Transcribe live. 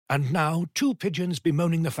And now, two pigeons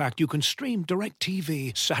bemoaning the fact you can stream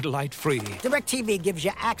DirecTV satellite-free. DirecTV gives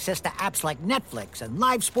you access to apps like Netflix and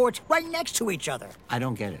live sports right next to each other. I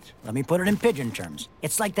don't get it. Let me put it in pigeon terms.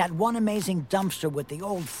 It's like that one amazing dumpster with the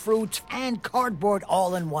old fruits and cardboard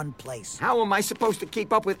all in one place. How am I supposed to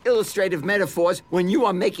keep up with illustrative metaphors when you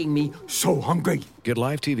are making me so hungry? Get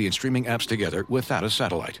live TV and streaming apps together without a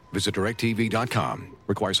satellite. Visit DirecTV.com.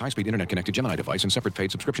 Requires high-speed internet-connected Gemini device and separate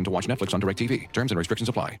paid subscription to watch Netflix on DirecTV. Terms and restrictions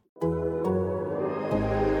apply.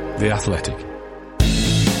 The Athletic.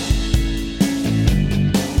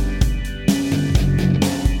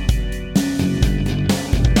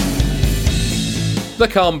 The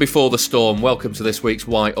calm before the storm. Welcome to this week's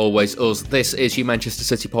Why Always Us. This is your Manchester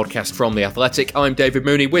City podcast from The Athletic. I'm David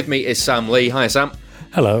Mooney. With me is Sam Lee. Hi, Sam.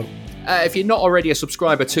 Hello. If you're not already a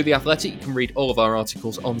subscriber to The Athletic, you can read all of our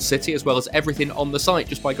articles on City as well as everything on the site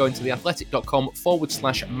just by going to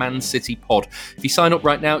theathletic.com/Man City Pod. If you sign up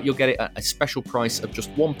right now, you'll get it at a special price of just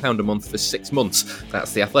 £1 a month for 6 months.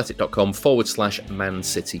 That's theathletic.com/Man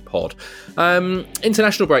City Pod.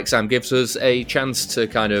 International break, Sam, gives us a chance to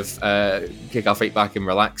kind of kick our feet back and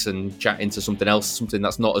relax and chat into something else, something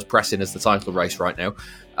that's not as pressing as the title race right now.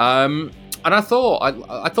 And I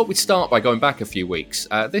thought we'd start by going back a few weeks.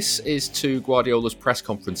 This is to Guardiola's press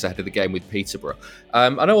conference ahead of the game with Peterborough. I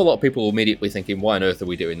know a lot of people are immediately thinking, why on earth are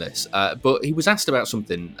we doing this? But he was asked about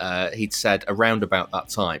something he'd said around about that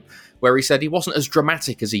time, where he said he wasn't as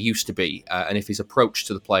dramatic as he used to be, and if his approach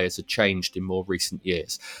to the players had changed in more recent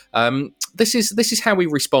years. This is how he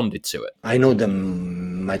responded to it. I know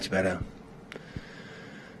them much better.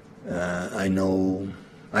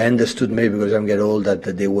 I understood maybe because I'm getting old that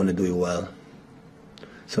they want to do it well.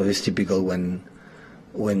 So it's typical when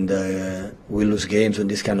we lose games when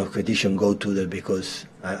this kind of competition go to them, because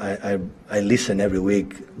I listen every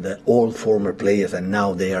week the old former players and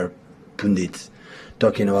now they are pundits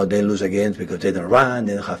talking about they lose games because they don't run,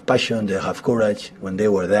 they don't have passion, they don't have courage. When they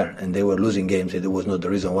were there and they were losing games, it was not the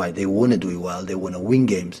reason why. They want to do it well, they want to win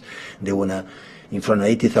games, they want to, in front of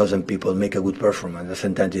 80,000 people, make a good performance. The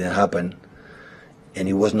same time it didn't happen. And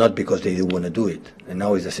it was not because they didn't want to do it. And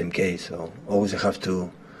now it's the same case. So always have to...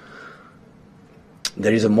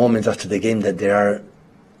 There is a moment after the game that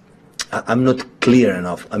I'm not clear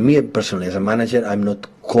enough. Me personally, as a manager, I'm not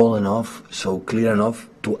cool enough, so clear enough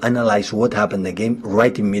to analyze what happened in the game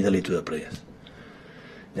right immediately to the players.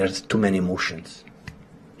 There's too many emotions.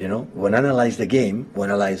 You know, when I analyze the game, we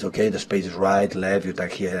analyze, okay, the space is right, left, you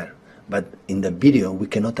attack here. But in the video, we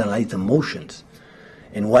cannot analyze the emotions.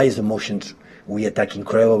 And why is the emotions... We attack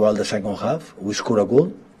incredible well the second half, we score a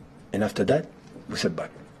goal, and after that, we sit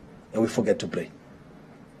back. And we forget to play.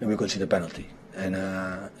 And we concede a penalty.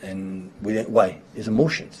 And we didn't, why? It's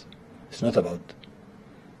emotions. It's not about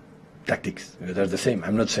tactics. They're the same.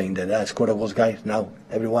 I'm not saying that I scored a goal, guys, now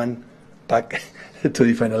everyone pack to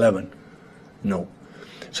defend 11. No.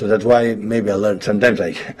 So that's why maybe I learned. Sometimes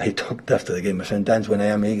I talked after the game, but sometimes when I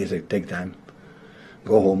am eager, I say, take time,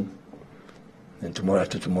 go home. And tomorrow,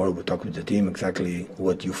 after tomorrow, we'll talk with the team exactly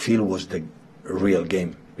what you feel was the real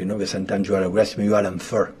game. You know, because sometimes you are aggressive, you are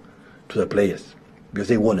unfair to the players because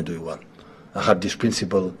they want to do it well. I have this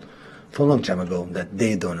principle for a long time ago that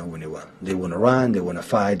they don't win it well. They want to run, they want to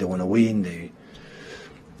fight, they want to win.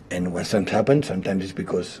 And when something happens, sometimes it's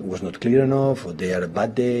because it was not clear enough or they had a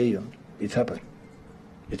bad day. It's happened.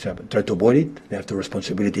 It's happened. Try to avoid it. They have the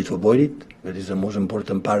responsibility to avoid it. That is the most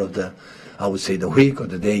important part of I would say, the week or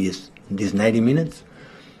the day is these 90 minutes,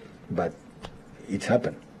 but it's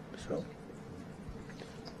happened. So,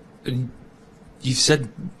 and you've said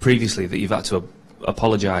previously that you've had to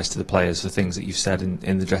apologise to the players for things that you've said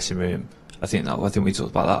in the dressing room. I think we talked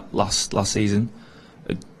about that last season.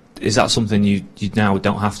 Is that something you now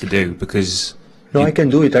don't have to do because? No, I can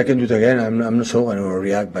do it. I can do it again. I'm not so going to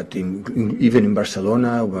react. But even in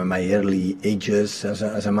Barcelona, where my early ages as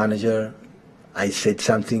a manager, I said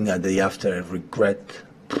something that the day after I regret.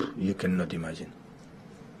 You cannot imagine.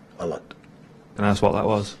 A lot. And that's what that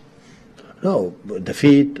was? No,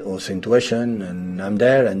 defeat or situation, and I'm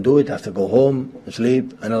there and do it. After go home,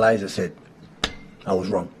 sleep, analyze. I said, I was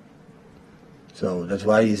wrong. So that's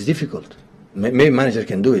why it's difficult. Maybe managers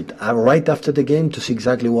can do it. Right after the game to see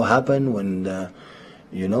exactly what happened when,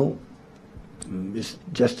 it's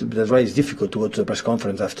just that's why it's difficult to go to the press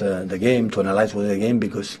conference after the game to analyze what the game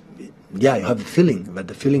because. Yeah, you have the feeling, but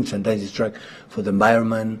the feeling sometimes is struck for the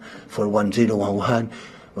environment, for 1-0, 1-1.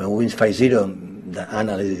 When we win 5-0, the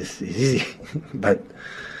analysis is easy. But,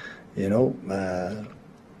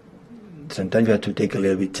 sometimes you have to take a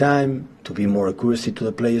little bit time to be more accuracy to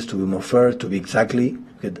the players, to be more fair, to be exactly.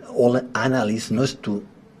 All analysts knows to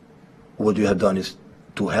what you have done is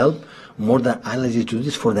to help more than analysis to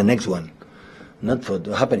this for the next one. Not for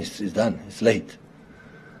what happened, it's done, it's late.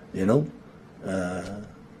 You know?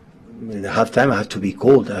 In the halftime, I have to be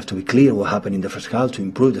cold, I have to be clear what happened in the first half to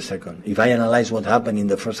improve the second. If I analyze what happened in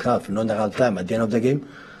the first half, not the halftime, at the end of the game,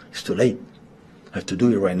 it's too late. I have to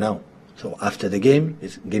do it right now. So after the game,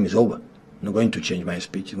 game is over. I'm not going to change my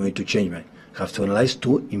speech, I'm going to change I have to analyze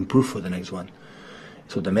to improve for the next one.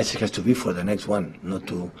 So the message has to be for the next one, not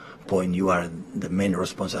to point you are the main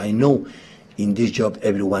responsible. I know in this job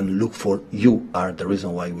everyone look for you are the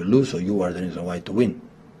reason why we lose, or you are the reason why to win.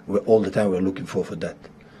 All the time we're looking for that.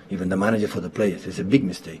 Even the manager for the players. It's a big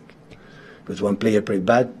mistake. Because one player played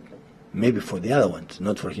bad, maybe for the other ones,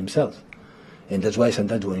 not for himself. And that's why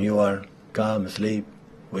sometimes when you are calm, asleep,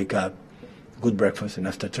 wake up, good breakfast, and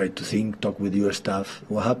after try to think, talk with your staff,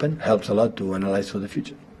 what happened, helps a lot to analyze for the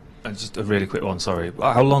future. And just a really quick one, sorry.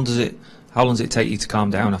 How long does it take you to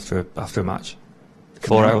calm down after a match?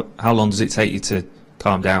 4 hours? How long does it take you to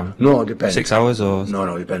calm down? No, it depends. 6 hours or?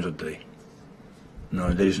 No, it depends on the day.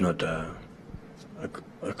 No, there is not a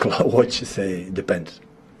clock watch to say it depends.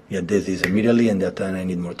 Yeah, this is immediately, and that time I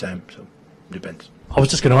need more time, so it depends. I was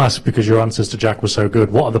just going to ask, because your answers to Jack were so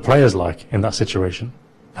good, what are the players like in that situation?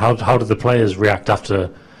 How do the players react after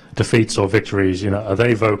defeats or victories? You know, are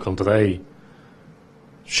they vocal? Do they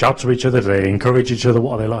shout to each other? Do they encourage each other?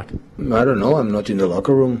 What are they like? I don't know. I'm not in the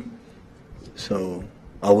locker room, so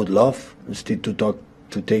I would love instead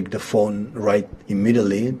to take the phone right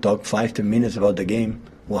immediately, talk 5-10 minutes about the game,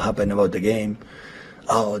 what happened about the game,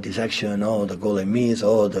 oh this action, oh the goal I missed,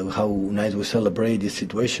 oh how nice we celebrate this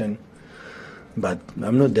situation. But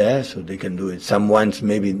I'm not there, so they can do it. Some ones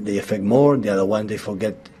maybe they affect more, the other one they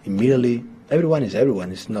forget immediately. Everyone is everyone.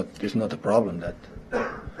 It's not a problem that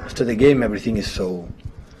after the game everything is so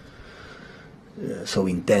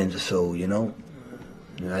intense. So I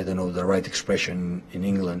don't know the right expression in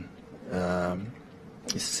England.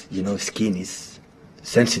 Skin is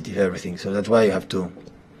sensitive, everything. So that's why you have to,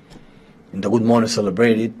 in the good moment,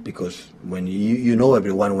 celebrate it, because when you know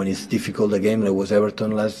everyone, when it's difficult, the game like was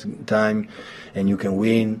Everton last time, and you can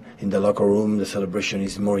win in the locker room, the celebration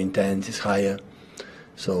is more intense, it's higher.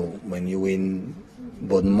 So when you win,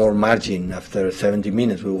 but more margin after 70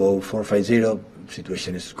 minutes, we go 4-5-0,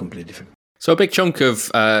 situation is completely different. So a big chunk of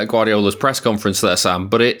Guardiola's press conference there, Sam,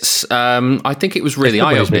 but it's I think it was really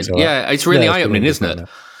eye-opening. Yeah, it's really eye-opening, isn't it?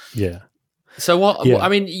 Yeah. So what? Yeah. I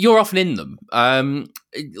mean, you're often in them.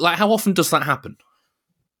 Like, how often does that happen?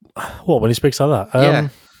 What, when he speaks like that?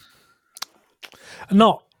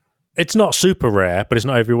 It's not super rare, but it's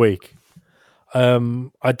not every week.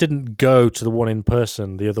 I didn't go to the one in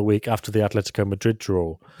person the other week after the Atletico Madrid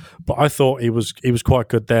draw, but I thought he was quite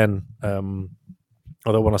good then.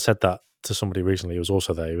 Although when I said that to somebody recently, he was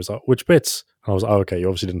also there. He was like, "Which bits?" And I was like, "Oh, okay, you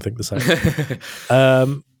obviously didn't think the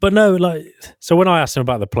same." But no, so when I asked him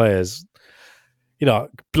about the players,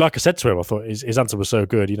 like I said to him, I thought his answer was so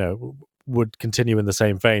good. Would continue in the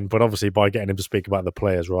same vein, but obviously by getting him to speak about the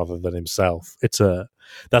players rather than himself, that's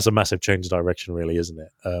a massive change of direction, really, isn't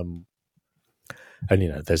it?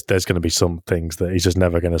 And there's going to be some things that he's just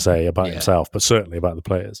never going to say about himself, but certainly about the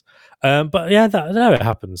players. But yeah, it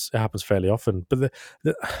happens. It happens fairly often. But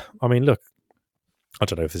I mean, look, I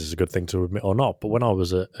don't know if this is a good thing to admit or not, but when I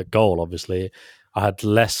was at Goal, obviously, I had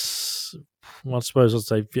less. I suppose I'd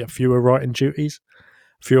say fewer writing duties,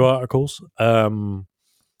 fewer articles.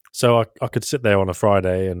 So I could sit there on a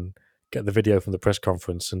Friday and get the video from the press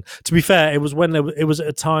conference. And to be fair, it was at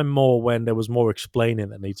a time more when there was more explaining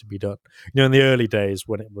that needed to be done. In the early days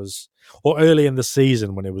when it was, or early in the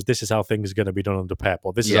season when it was, this is how things are going to be done under Pep,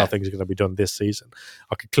 or this is how things are going to be done this season.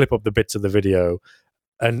 I could clip up the bits of the video,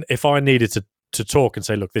 and if I needed to talk and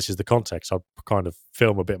say, look, this is the context, I'd kind of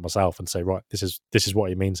film a bit myself and say, right, this is what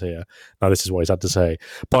he means here. Now this is what he's had to say.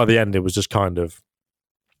 By the end, it was just kind of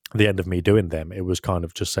the end of me doing them. It was kind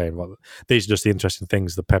of just saying, well, these are just the interesting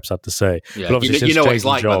things that Pep's had to say. Yeah, but you know what he's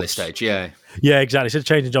like by this stage, yeah. Yeah, exactly. Since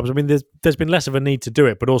changing jobs, I mean, there's been less of a need to do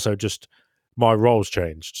it, but also just my role's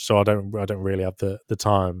changed, so I don't really have the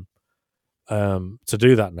time to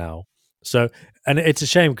do that now. So, and it's a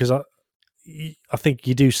shame because I think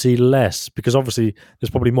you do see less, because obviously there's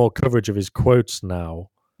probably more coverage of his quotes now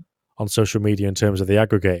on social media in terms of the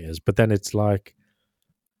aggregators, but then it's like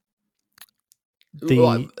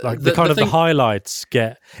the highlights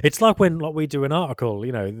get. It's like when we do an article,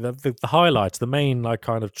 the highlights, the main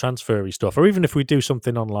kind of transfery stuff, or even if we do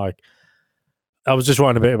something on I was just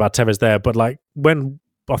writing a bit about Tevez there, but when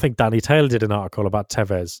I think Danny Taylor did an article about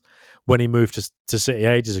Tevez when he moved to City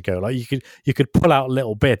ages ago, you could pull out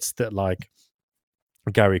little bits that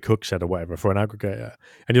Gary Cook said or whatever for an aggregator,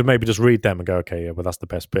 and you'll maybe just read them and go, okay, yeah, well, that's the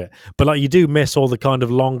best bit. But like, you do miss all the kind of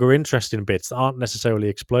longer, interesting bits that aren't necessarily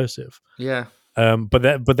explosive. Yeah. But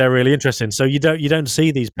they're really interesting. So you don't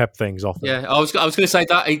see these Pep things often. Yeah, I was going to say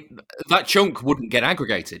that chunk wouldn't get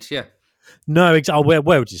aggregated. Yeah. No, exactly.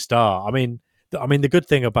 Where would you start? I mean, the good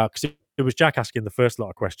thing about, because it was Jack asking the first lot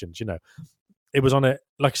of questions. You know, it was on it.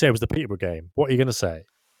 Like I say, it was the Peterborough game. What are you going to say?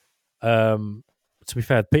 To be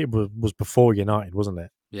fair, Peterborough was before United, wasn't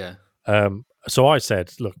it? Yeah. So I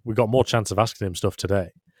said, look, we got more chance of asking him stuff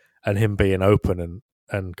today, and him being open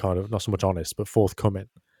and kind of not so much honest, but forthcoming.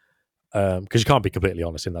 Because you can't be completely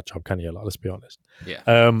honest in that job, can you? Like, let's be honest. Yeah.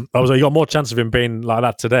 I was like, you got more chance of him being like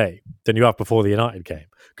that today than you have before the United game.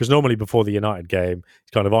 Because normally before the United game,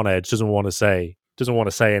 he's kind of on edge, doesn't want to say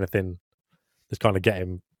anything that's kind of get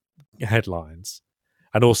him headlines.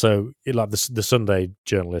 And also, like the Sunday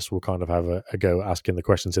journalists will kind of have a go asking the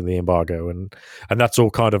questions in the embargo, and that's all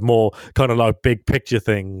kind of more kind of like big picture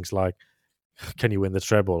things, like, can you win the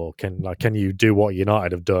treble, or can you do what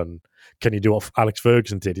United have done? Can you do what Alex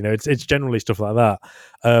Ferguson did? You know, it's generally stuff like that.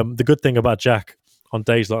 The good thing about Jack on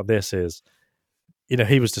days like this is, you know,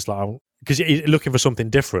 he was just like, because he's looking for something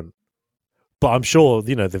different. But I'm sure,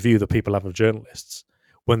 you know, the view that people have of journalists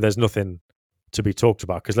when there's nothing to be talked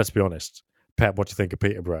about, because let's be honest, Pep, what do you think of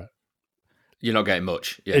Peterborough? You're not getting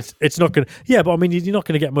much. Yeah. It's not going to... Yeah, but I mean, you're not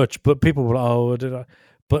going to get much, but people will,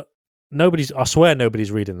 but I swear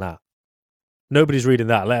nobody's reading that. Nobody's reading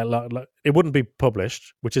that. It wouldn't be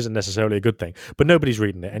published, which isn't necessarily a good thing, but nobody's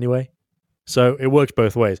reading it anyway. So it works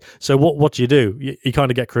both ways. So what do? You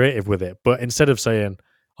kind of get creative with it, but instead of saying,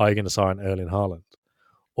 are you going to sign Erling Haaland?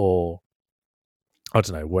 Or, I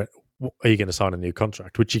don't know, are you going to sign a new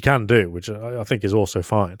contract? Which you can do, which I think is also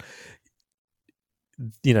fine.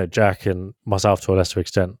 You know, Jack and myself, to a lesser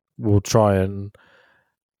extent, will try and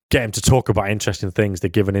get him to talk about interesting things that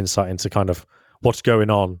give an insight into kind of what's going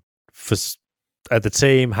on at the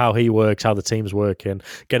team, how he works, how the team's working,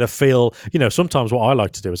 get a feel. You know, sometimes what I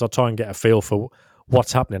like to do is I'll try and get a feel for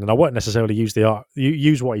what's happening, and I won't necessarily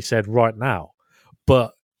use what he said right now,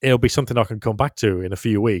 but it'll be something I can come back to in a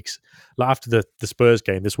few weeks. Like after the Spurs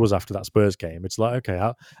game, this was after that Spurs game. It's like, okay,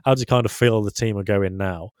 how does you kind of feel the team are going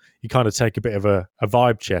now? You kind of take a bit of a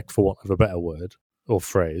vibe check, for want of a better word or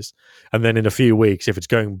phrase. And then in a few weeks, if it's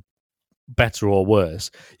going better or worse,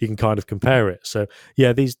 you can kind of compare it. So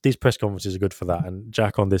yeah, these press conferences are good for that. And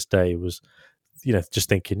Jack on this day was, you know, just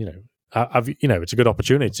thinking, you know, it's a good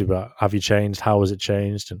opportunity to have you changed? How has it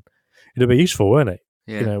changed? And it'll be useful, won't it?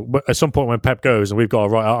 Yeah. You know, at some point when Pep goes and we've got to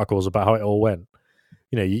write articles about how it all went,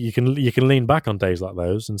 you know, you can lean back on days like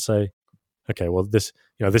those and say, okay, well, this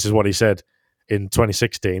is what he said in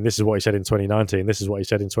 2016. This is what he said in 2019. This is what he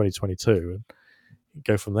said in 2022, and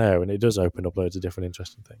go from there. And it does open up loads of different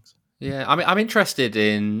interesting things. Yeah, I mean, I'm interested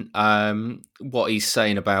in what he's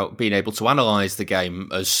saying about being able to analyse the game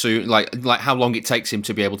as soon, like how long it takes him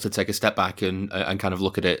to be able to take a step back and kind of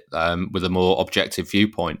look at it with a more objective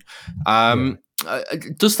viewpoint.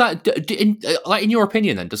 Does that, in your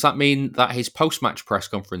opinion, then, does that mean that his post-match press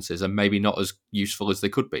conferences are maybe not as useful as they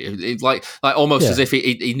could be? It's like almost as if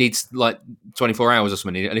he needs like 24 hours or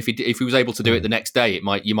something, and if he was able to do it the next day,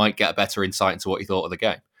 you might get a better insight into what he thought of the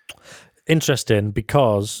game. Interesting,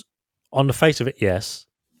 because on the face of it, yes,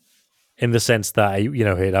 in the sense that, you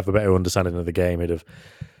know, he'd have a better understanding of the game, he'd have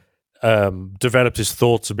developed his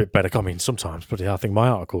thoughts a bit better. I mean, sometimes, but yeah, I think my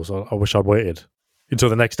articles, I wish I'd waited until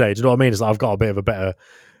the next day. Do you know what I mean? It's like I've got a bit of a better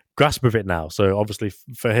grasp of it now. So obviously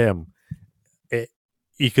for him,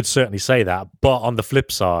 you could certainly say that. But on the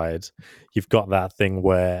flip side, you've got that thing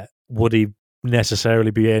where would he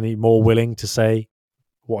necessarily be any more willing to say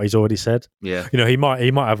what he's already said? Yeah. You know, he might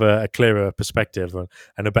have a clearer perspective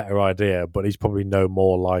and a better idea, but he's probably no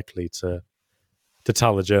more likely to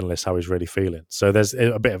tell the journalists how he's really feeling. So there's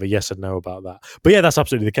a bit of a yes and no about that. But yeah, that's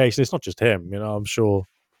absolutely the case. And it's not just him. You know, I'm sure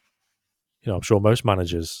most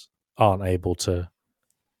managers aren't able to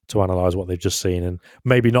analyse what they've just seen, and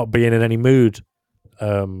maybe not being in any mood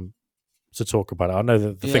to talk about it. I know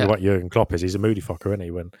that the thing about Jurgen Klopp is he's a moody fucker, isn't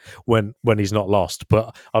he? When he's not lost.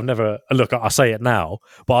 But I've never I say it now,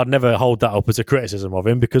 but I'd never hold that up as a criticism of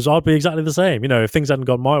him, because I'd be exactly the same. You know, if things hadn't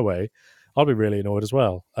gone my way, I'd be really annoyed as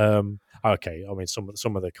well. Okay, I mean some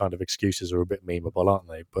of the kind of excuses are a bit memeable, aren't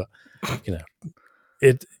they? But you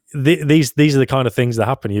know, these are the kind of things that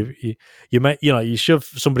happen. You shove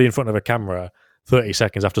somebody in front of a camera 30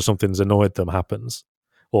 seconds after something's annoyed them happens,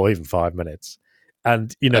 or even 5 minutes,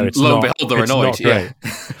 and you know, and it's lo and not, behold, they're annoyed. Yeah.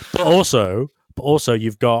 but also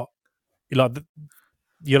you've got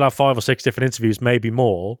you'll have 5 or 6 different interviews, maybe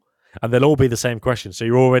more, and they'll all be the same question. So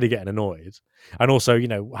you're already getting annoyed. And also, you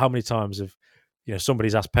know, how many times have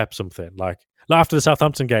somebody's asked Pep something like after the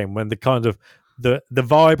Southampton game when the kind of the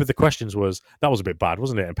vibe of the questions was that was a bit bad,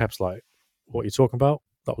 wasn't it? And Pep's like, "What are you talking about?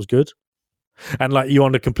 That was good." And like you're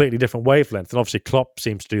on a completely different wavelength, and obviously Klopp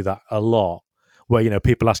seems to do that a lot, where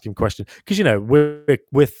people ask him questions because we're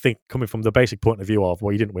coming from the basic point of view of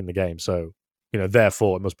you didn't win the game, so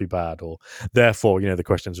therefore it must be bad, or therefore the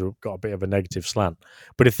questions have got a bit of a negative slant.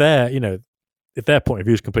 But if their point of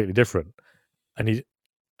view is completely different, and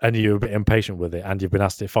you're a bit impatient with it, and you've been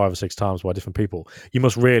asked it 5 or 6 times by different people, you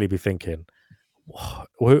must really be thinking,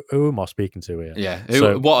 who am I speaking to here? Yeah.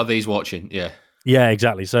 What are these watching? Yeah. Yeah,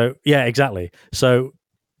 exactly. So, I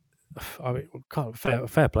mean,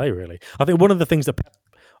 fair play, really. I think one of the things that Pep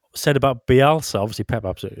said about Bielsa, obviously Pep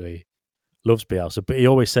absolutely loves Bielsa, but he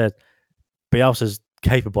always said Bielsa's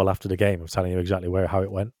capable after the game of telling you exactly how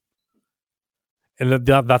it went. And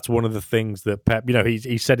that's one of the things that Pep,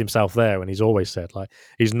 he said himself there, and he's always said, like,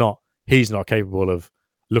 he's not capable of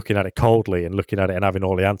looking at it coldly and looking at it and having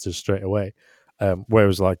all the answers straight away.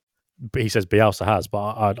 Whereas, like, he says Bielsa has,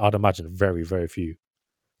 but I'd imagine very, very few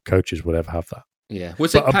coaches would ever have that. Yeah.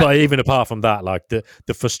 But even apart from that, like the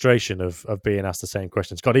frustration of being asked the same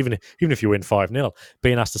questions, God, even if you win 5-0,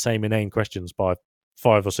 being asked the same inane questions by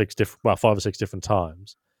 5 or 6 different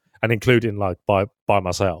times, and including like by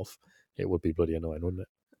myself, it would be bloody annoying, wouldn't it?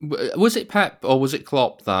 Was it Pep or was it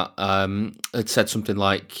Klopp that had said something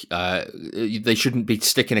like they shouldn't be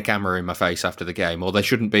sticking a camera in my face after the game, or they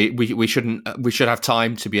shouldn't be? We should have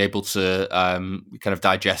time to be able to kind of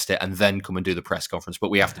digest it and then come and do the press conference. But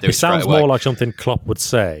we have to do it. It sounds more like something Klopp would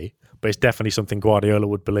say, but it's definitely something Guardiola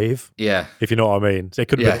would believe. Yeah, if you know what I mean. So it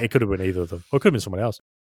could have been either of them, or it could have been someone else.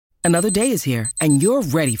 Another day is here, and you're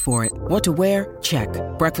ready for it. What to wear? Check.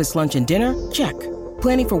 Breakfast, lunch, and dinner? Check.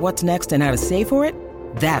 Planning for what's next and how to save for it?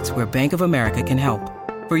 That's where Bank of America can help.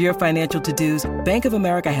 For your financial to-dos, Bank of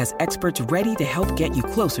America has experts ready to help get you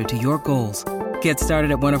closer to your goals. Get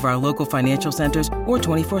started at one of our local financial centers or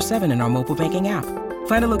 24/7 in our mobile banking app.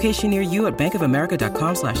 Find a location near you at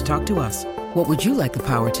bankofamerica.com/talktous. What would you like the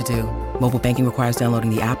power to do? Mobile banking requires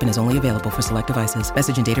downloading the app and is only available for select devices.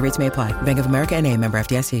 Message and data rates may apply. Bank of America NA, member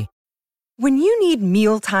FDIC. When you need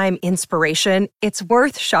mealtime inspiration, it's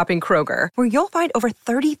worth shopping Kroger, where you'll find over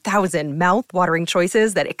 30,000 mouth-watering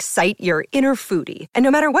choices that excite your inner foodie. And no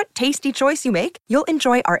matter what tasty choice you make, you'll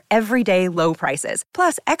enjoy our everyday low prices,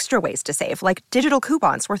 plus extra ways to save, like digital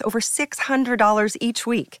coupons worth over $600 each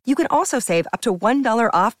week. You can also save up to $1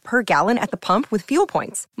 off per gallon at the pump with fuel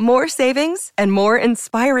points. More savings and more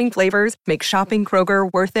inspiring flavors make shopping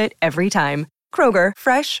Kroger worth it every time. Kroger,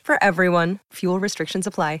 fresh for everyone. Fuel restrictions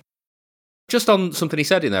apply. Just on something he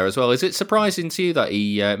said in there as well, is it surprising to you that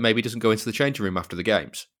he maybe doesn't go into the changing room after the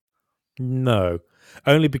games? No,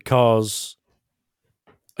 only because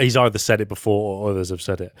he's either said it before or others have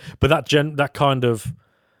said it. But that kind of,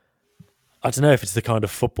 I don't know if it's the kind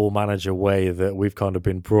of football manager way that we've kind of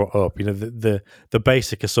been brought up. The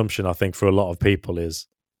basic assumption, I think, for a lot of people is,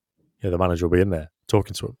 the manager will be in there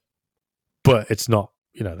talking to him. But it's not,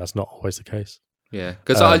 that's not always the case. Yeah,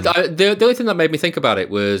 because the only thing that made me think about it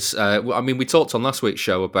was, we talked on last week's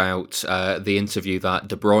show about the interview that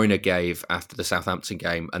De Bruyne gave after the Southampton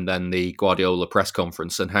game, and then the Guardiola press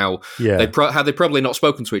conference, and how they probably not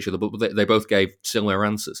spoken to each other, but they both gave similar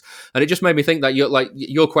answers, and it just made me think that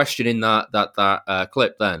your question in that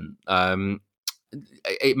clip then.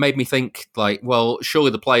 It made me think, like, well,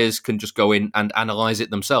 surely the players can just go in and analyse it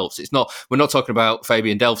themselves. We're not talking about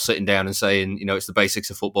Fabian Delph sitting down and saying, it's the basics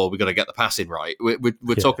of football. We've got to get the passing right.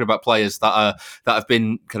 We're talking about players that have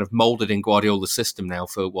been kind of moulded in Guardiola's system now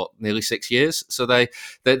for nearly 6 years. So they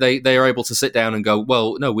are able to sit down and go,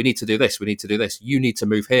 well, no, we need to do this. We need to do this. You need to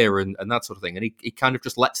move here and that sort of thing. And he kind of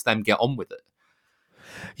just lets them get on with it.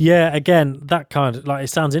 Yeah, again, that kind of, like, it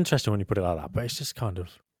sounds interesting when you put it like that, but it's just kind of,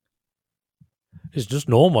 it's just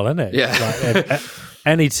normal, isn't it? Yeah. Like,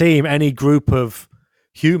 any team, any group of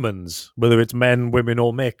humans, whether it's men, women,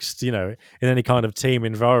 or mixed, in any kind of team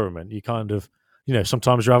environment, you kind of,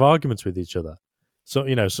 sometimes you have arguments with each other. So,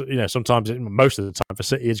 sometimes, most of the time for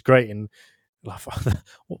City, it's great. And I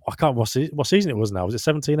can't, what season it was now? Was it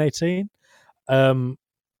 17, 18? And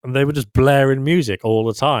they were just blaring music all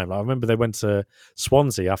the time. I remember they went to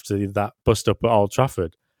Swansea after that bust up at Old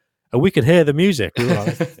Trafford, and we could hear the music. We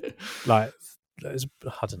were like I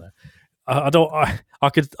don't know. I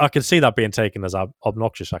could see that being taken as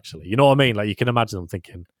obnoxious, actually. You know what I mean? Like, you can imagine them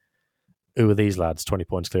thinking, who are these lads 20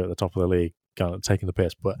 points clear at the top of the league, kind of taking the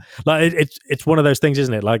piss? But like, it's one of those things,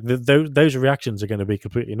 isn't it? Like, those reactions are going to be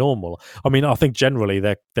completely normal. I mean, I think generally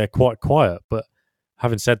they're quite quiet, but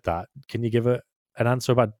having said that, can you give an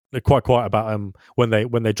answer about, they're quite quiet about when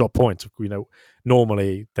they drop points?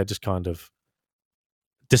 Normally they're just kind of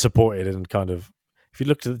disappointed and kind of. If you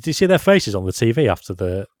looked at, do you see their faces on the TV after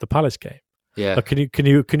the Palace game? Yeah. Like, can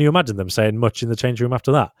you imagine them saying much in the change room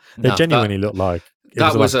after that? They genuinely looked like it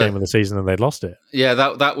was the last game of the season and they'd lost it. Yeah,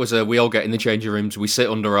 that was we all get in the changing rooms, we sit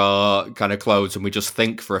under our kind of clothes and we just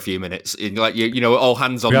think for a few minutes. Like you know, all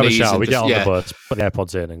hands on knees. We get on the bus, put the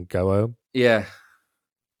AirPods in, and go home. Yeah.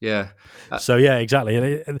 Yeah. So yeah,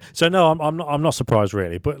 exactly. So no, I'm not surprised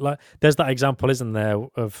really. But like, there's that example, isn't there,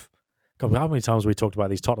 of God, how many times we talked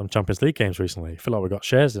about these Tottenham Champions League games recently? I feel like we got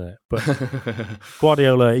shares in it. But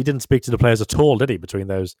Guardiola, he didn't speak to the players at all, did he? Between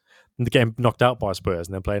those, getting knocked out by Spurs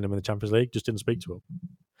and then playing them in the Champions League, just didn't speak to them.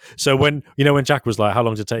 So when Jack was like, "How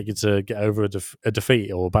long does it take you to get over a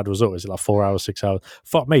defeat or a bad result? Is it like 4 hours, 6 hours?"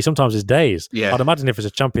 Fuck me, sometimes it's days. Yeah. I'd imagine if it's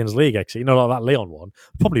a Champions League exit, like that Lyon one,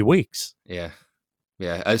 probably weeks. Yeah.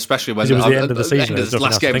 Yeah, especially when it was the end of the season, the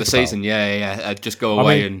last game of the season. Yeah. I'd just go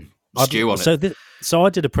away and stew on it. So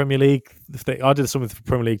I did a Premier League thing. I did something for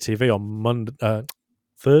Premier League TV on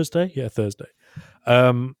Thursday. Yeah, Thursday.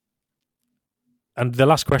 And the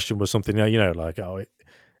last question was something, like,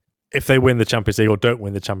 if they win the Champions League or don't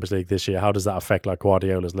win the Champions League this year, how does that affect like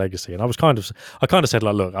Guardiola's legacy? And I kind of said,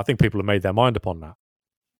 like, look, I think people have made their mind upon that.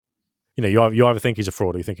 You either think he's a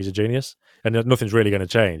fraud or you think he's a genius, and nothing's really going to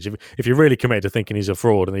change. If you're really committed to thinking he's a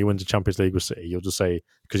fraud and he wins the Champions League with City, you'll just say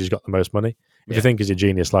because he's got the most money. If you think he's a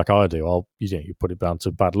genius like I do, you put it down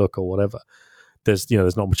to bad luck or whatever. There's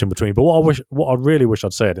not much in between. But what I really wish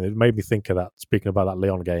I'd said, and it made me think of that, speaking about that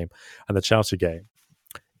Lyon game and the Chelsea game.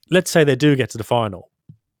 Let's say they do get to the final.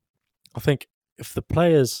 I think if the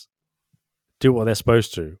players do what they're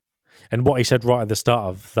supposed to, and what he said right at the start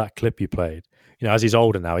of that clip you played, as he's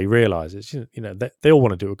older now, he realizes, they all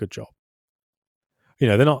want to do a good job.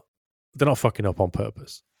 They're not fucking up on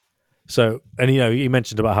purpose. So, and he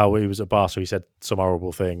mentioned about how he was at Barca, he said some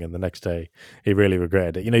horrible thing, and the next day he really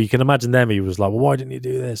regretted it. You can imagine them. He was like, "Well, why didn't you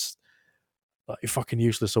do this? Like, you're fucking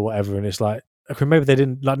useless or whatever." And it's like, okay, maybe they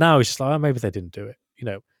didn't. Like now, he's just like, maybe they didn't do it.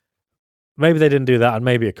 Maybe they didn't do that, and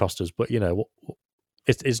maybe it cost us. But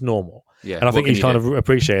it's normal. Yeah, and I think he kind of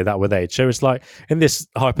appreciated that with age. So it's like in this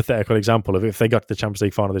hypothetical example of if they got to the Champions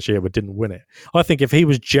League final this year but didn't win it, I think if he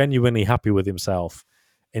was genuinely happy with himself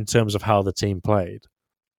in terms of how the team played,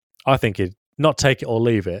 I think he'd not take it or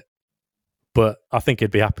leave it, but I think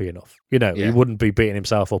he'd be happy enough. He wouldn't be beating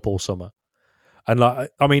himself up all summer. And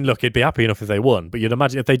look, he'd be happy enough if they won, but you'd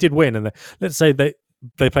imagine if they did win and let's say they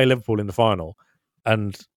play Liverpool in the final,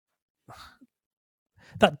 and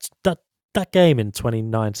that game in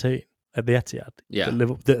 2019 at the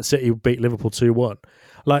Etihad, that City beat Liverpool 2-1.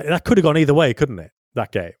 Like that could have gone either way, couldn't it?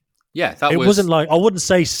 That game. Yeah, wasn't like, I wouldn't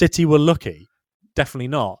say City were lucky, definitely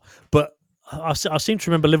not. But I seem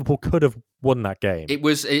to remember Liverpool could have won that game. It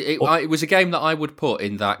was a game that I would put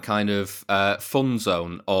in that kind of fun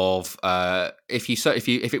zone of if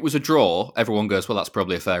it was a draw, everyone goes, well, that's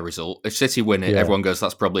probably a fair result. If City win it, everyone goes,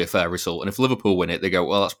 that's probably a fair result. And if Liverpool win it, they go,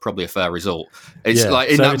 well, that's probably a fair result. It's like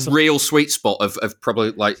in that real sweet spot of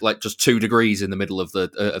probably like just 2 degrees in the middle of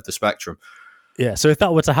the spectrum. Yeah, so if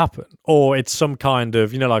that were to happen, or it's some kind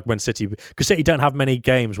of, like when City, because City don't have many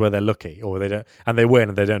games where they're lucky, or they don't, and they win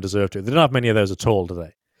and they don't deserve to. They don't have many of those at all, do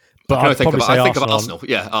they? But I think of Arsenal.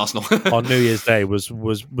 Yeah, Arsenal on New Year's Day was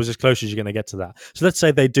as close as you're going to get to that. So let's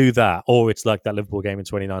say they do that, or it's like that Liverpool game in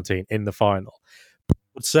 2019 in the final. I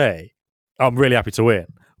would say I'm really happy to win,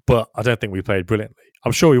 but I don't think we played brilliantly.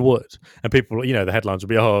 I'm sure we would, and people, the headlines would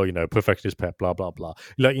be, perfectionist Pep, blah blah blah.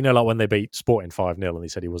 Like when they beat Sporting 5-0, and he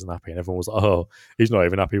said he wasn't happy, and everyone was like, "Oh, he's not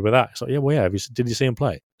even happy with that." It's like, did you see him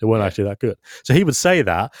play? They weren't actually that good. So he would say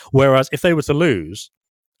that. Whereas if they were to lose,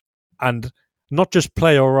 and not just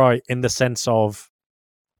play all right in the sense of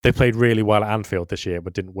they played really well at Anfield this year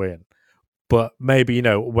but didn't win, but maybe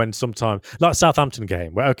when sometimes like Southampton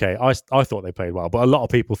game where I thought they played well, but a lot of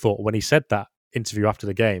people thought when he said that interview after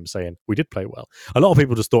the game saying we did play well, a lot of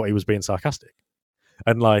people just thought he was being sarcastic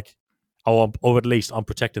and like, or at least I'm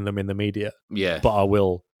protecting them in the media. Yeah, but I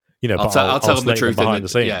will. I'll tell them the truth behind the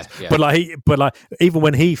scenes. Yeah. But even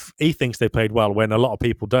when he thinks they played well, when a lot of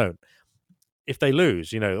people don't. If they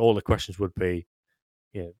lose, all the questions would be,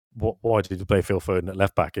 why did they Phil Foden at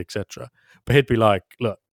left back, etc. But he'd be like,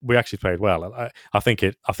 look, we actually played well. I think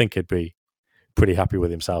he'd be pretty happy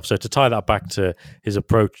with himself. So to tie that back to his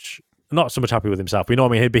approach, not so much happy with himself, but you know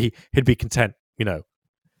what I mean? He'd be content,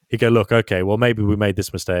 He'd go, look, okay, well, maybe we made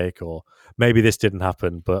this mistake, or maybe this didn't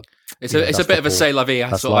happen, but it's a bit of a c'est la vie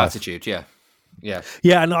sort of attitude, yeah. Yeah,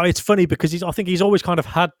 and it's funny because I think he's always kind of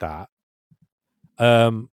had that.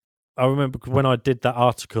 I remember when I did that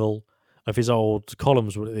article of his old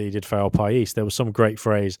columns that he did for El País, there was some great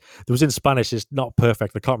phrase. There was in Spanish. It's not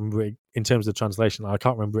perfect. I can't remember it in terms of the translation. I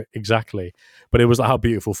can't remember it exactly, but it was like how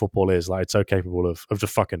beautiful football is. Like it's so capable of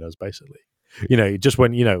just fucking us, basically. Just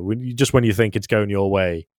when you think it's going your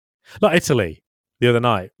way, like Italy the other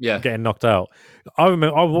night, getting knocked out. I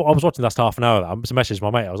remember I was watching the last half an hour. I messaged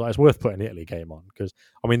my mate. I was like, it's worth putting the Italy game on because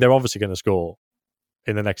they're obviously going to score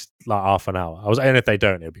in the next half an hour. And if they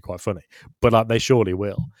don't, it'll be quite funny. But they surely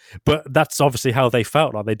will. But that's obviously how they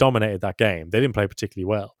felt. Like they dominated that game. They didn't play particularly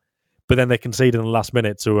well, but then they conceded in the last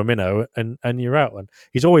minute to Amino, and you're out. And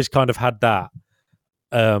he's always kind of had that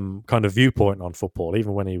kind of viewpoint on football,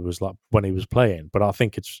 even when he was playing. But I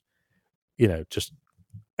think it's just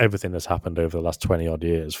everything that's happened over the last 20 odd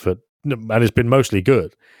years, and it's been mostly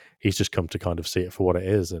good. He's just come to kind of see it for what it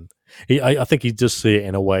is, and I think he does see it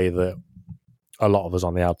in a way that a lot of us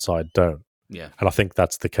on the outside don't. Yeah. And I think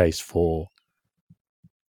that's the case for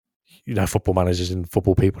football managers and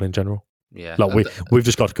football people in general. Yeah. Like we've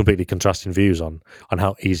just got completely contrasting views on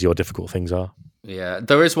how easy or difficult things are. Yeah.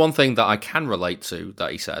 There is one thing that I can relate to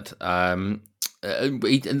that he said. Right at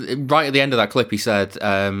the end of that clip, he said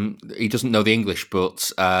he doesn't know the English,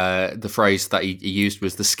 but the phrase that he used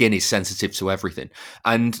was the skin is sensitive to everything.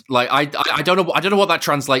 And I don't know what that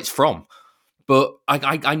translates from. But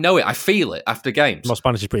I know it. I feel it after games. My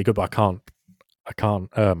Spanish is pretty good, but I can't.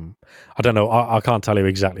 I don't know. I can't tell you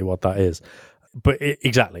exactly what that is. But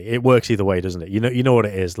it works either way, doesn't it? You know what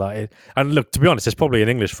it is like. And look, to be honest, it's probably an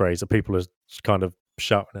English phrase that people are kind of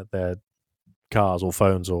shouting at their cars or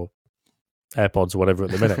phones or AirPods or whatever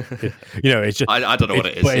at the minute. It's just I don't know what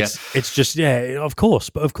it is. But it's just of course.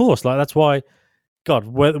 But of course, that's why. God,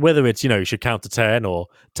 whether it's, you should count to 10 or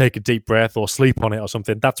take a deep breath or sleep on it or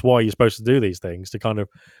something, that's why you're supposed to do these things, to kind of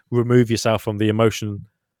remove yourself from the emotion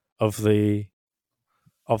of the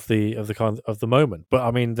moment.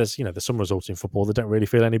 But there's some results in football that don't really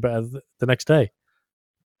feel any better the next day.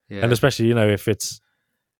 Yeah. And especially, if it's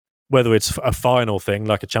whether it's a final thing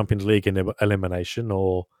like a Champions League elimination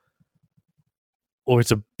or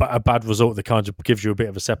it's a bad result that kind of gives you a bit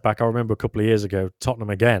of a setback. I remember a couple of years ago,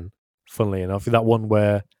 Tottenham again, funnily enough, that one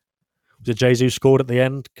where Jesus scored at the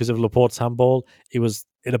end because of Laporte's handball. He was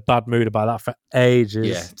in a bad mood about that for ages.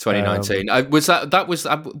 Yeah, 2019.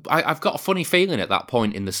 I've got a funny feeling at that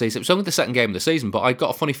point in the season. It was only the second game of the season, but I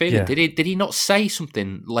got a funny feeling. Yeah. Did he not say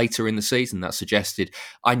something later in the season that suggested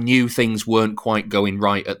I knew things weren't quite going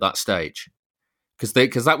right at that stage? Because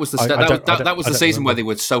that was the season where they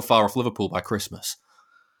were so far off Liverpool by Christmas.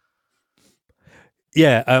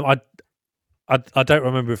 Yeah, I don't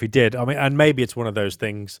remember if he did. And maybe it's one of those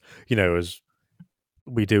things, as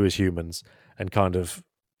we do as humans, and kind of,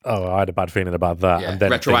 I had a bad feeling about that, and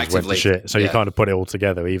then things went to shit. So you kind of put it all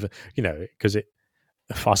together, even because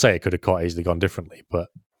I say it could have quite easily gone differently, but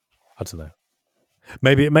I don't know.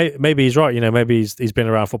 Maybe he's right. Maybe he's been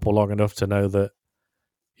around football long enough to know that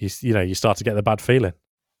you start to get the bad feeling.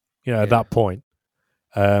 At that point,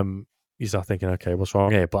 you start thinking, okay, what's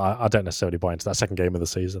wrong here? But I don't necessarily buy into that second game of the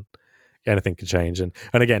season. Anything can change. And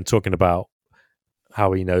again, talking about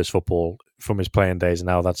how he knows football from his playing days and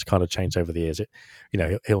how that's kind of changed over the years,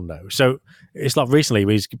 he'll know. So it's like recently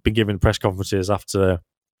he's been giving press conferences after.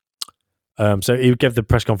 So he gave the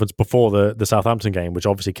press conference before the Southampton game, which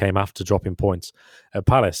obviously came after dropping points at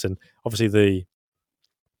Palace. And obviously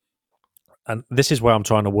and this is where I'm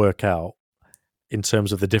trying to work out in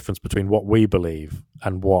terms of the difference between what we believe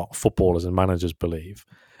and what footballers and managers believe,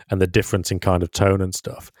 and the difference in kind of tone and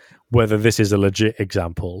stuff, whether this is a legit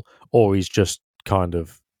example or he's just kind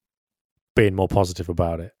of being more positive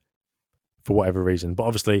about it for whatever reason. But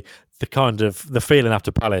obviously the feeling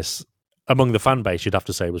after Palace among the fan base, you'd have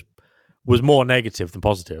to say, was more negative than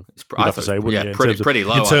positive. You'd have to say, wouldn't you? Pretty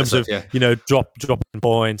low. In terms of dropping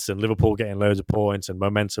points and Liverpool getting loads of points and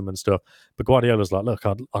momentum and stuff. But Guardiola's like, look,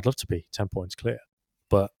 I'd love to be 10 points clear,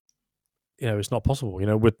 but it's not possible.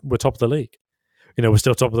 We're top of the league. We're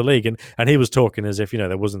still top of the league, and he was talking as if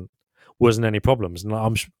there wasn't any problems. And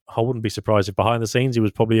I wouldn't be surprised if behind the scenes he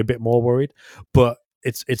was probably a bit more worried. But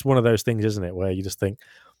it's one of those things, isn't it, where you just think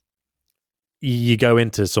you go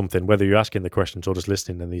into something, whether you're asking the questions or just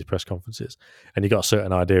listening in these press conferences, and you got a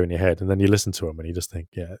certain idea in your head, and then you listen to them and you just think,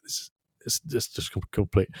 yeah, it's just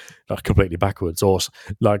completely backwards or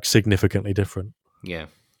like significantly different. Yeah.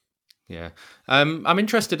 Yeah, I'm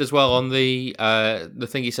interested as well on the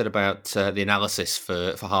thing you said about the analysis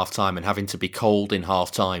for half time and having to be cold in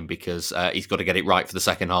half time because he's got to get it right for the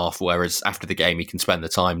second half, whereas after the game he can spend the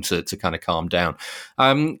time to kind of calm down.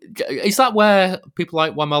 Is that where people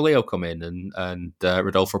like Juanma Leo come in and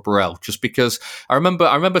Rodolfo Borrell? Just because I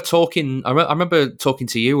remember talking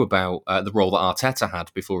to you about the role that Arteta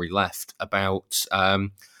had before he left, about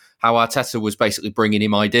how Arteta was basically bringing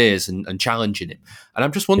him ideas and challenging him. And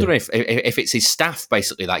I'm just wondering if it's his staff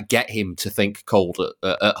basically that get him to think cold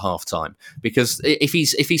at half time. Because if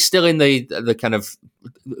he's still in the kind of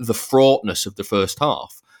the fraughtness of the first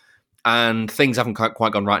half and things haven't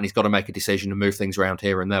quite gone right and he's got to make a decision and move things around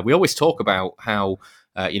here and there, we always talk about how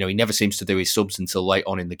he never seems to do his subs until late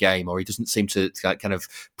on in the game, or he doesn't seem to kind of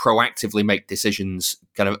proactively make decisions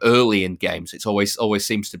kind of early in games. It's always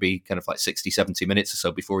seems to be kind of like 60, 70 minutes or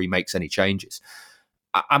so before he makes any changes.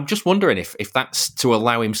 I'm just wondering if that's to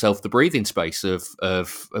allow himself the breathing space of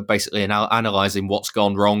basically analysing what's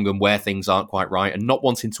gone wrong and where things aren't quite right and not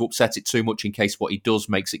wanting to upset it too much in case what he does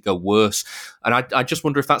makes it go worse. And I just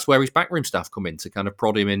wonder if that's where his backroom staff come in to kind of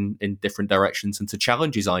prod him in different directions and to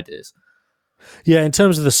challenge his ideas. Yeah, in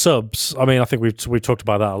terms of the subs, I mean, I think we've talked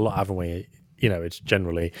about that a lot, haven't we? It's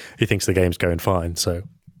generally he thinks the game's going fine. So,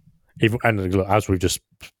 as we've just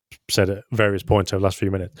said at various points over the last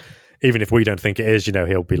few minutes, even if we don't think it is,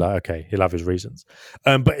 he'll be like, okay, he'll have his reasons.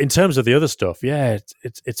 But in terms of the other stuff, yeah,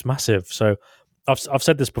 it's massive. So I've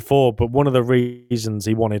said this before, but one of the reasons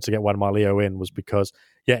he wanted to get Juanma Leo in was because,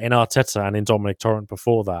 in Arteta and in Dominic Torrent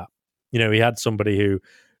before that, he had somebody who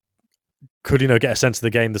could, get a sense of the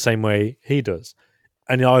game the same way he does.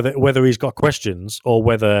 And either whether he's got questions or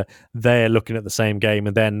whether they're looking at the same game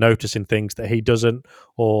and they're noticing things that he doesn't,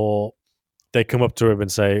 or they come up to him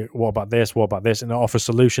and say, what about this? What about this? And offer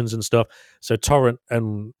solutions and stuff. So Torrent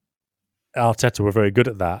and Arteta were very good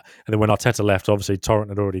at that. And then when Arteta left, obviously Torrent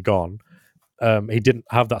had already gone. He didn't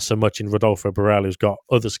have that so much in Rodolfo Borrell, who's got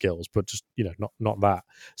other skills, but just, not that.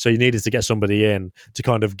 So you needed to get somebody in to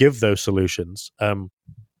kind of give those solutions.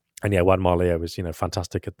 And Juanma Leo is,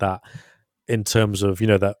 fantastic at that in terms of,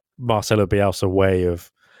 that Marcelo Bielsa way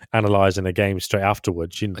of analysing a game straight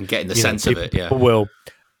afterwards. And getting the sense of it, People will,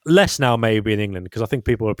 less now maybe in England, because I think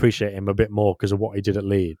people appreciate him a bit more because of what he did at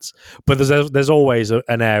Leeds. But there's always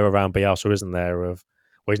an air around Bielsa, isn't there, of,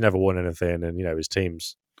 well, he's never won anything and, his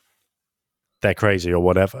teams, they're crazy or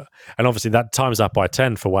whatever. And obviously that times that by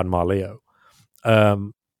 10 for Juanma Leo.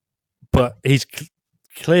 But he's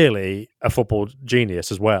clearly a football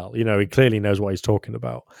genius as well. He clearly knows what he's talking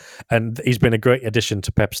about. And he's been a great addition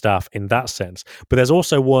to Pep's staff in that sense. But there's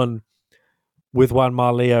also one with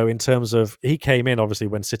Juanma Leo in terms of he came in, obviously,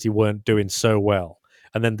 when City weren't doing so well.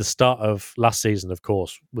 And then the start of last season, of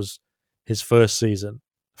course, was his first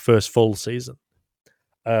full season.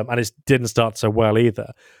 And it didn't start so well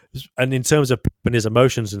either. And in terms of his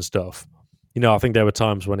emotions and stuff, I think there were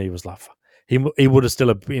times when he was like, he would have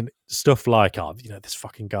still been stuff like, this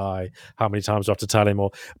fucking guy, how many times do I have to tell him?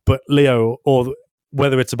 But Leo, or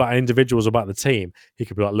whether it's about individuals or about the team, he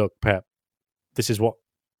could be like, look, Pep, this is what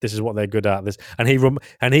they're good at. This,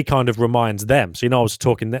 and he kind of reminds them. So I was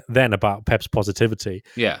talking then about Pep's positivity.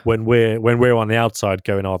 Yeah. When we're on the outside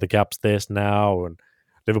going, the gap's this now, and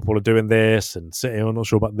Liverpool are doing this, and City are not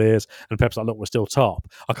sure about this, and Pep's like, look, we're still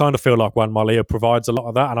top. I kind of feel like Juanma Leo provides a lot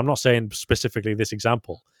of that, and I'm not saying specifically this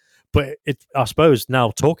example. But I suppose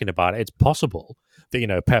now talking about it, it's possible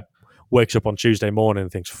that, Pep wakes up on Tuesday morning and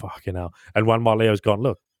thinks, fucking hell. And Juanma Leo's gone,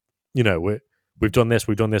 look, we've done this,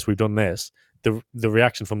 we've done this, we've done this. The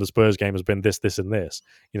reaction from the Spurs game has been this, this, and this.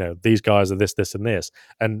 These guys are this, this, and this.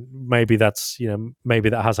 And maybe that's, maybe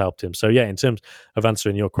that has helped him. So, in terms of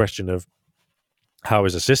answering your question of how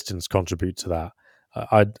his assistants contribute to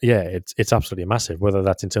that, it's absolutely massive, whether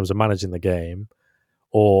that's in terms of managing the game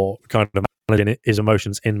or kind of managing his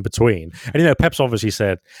emotions in between. And, Pep's obviously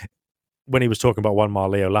said, when he was talking about Juanma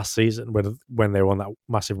Leo last season, when they were on that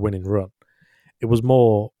massive winning run, it was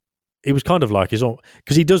kind of like his own,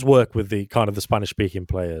 because he does work with the kind of the Spanish-speaking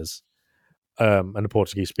players and the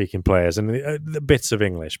Portuguese-speaking players and the bits of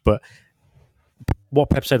English. But what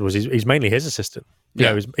Pep said was he's mainly his assistant.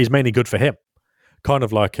 He's mainly good for him, kind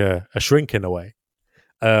of like a shrink in a way.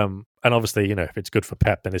 And obviously, if it's good for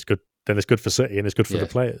Pep, then it's good for City and it's good for the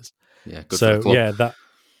players. Yeah, good for the club.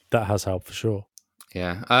 That has helped for sure.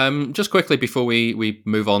 Yeah. Just quickly before we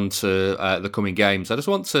move on to the coming games, I just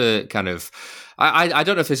want to kind of. I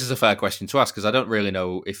don't know if this is a fair question to ask because I don't really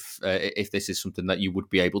know if this is something that you would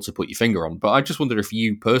be able to put your finger on. But I just wonder if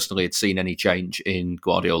you personally had seen any change in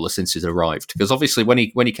Guardiola since he's arrived. Because obviously, when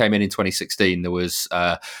he came in 2016, there was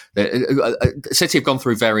City have gone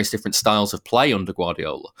through various different styles of play under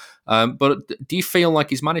Guardiola. But do you feel like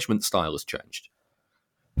his management style has changed?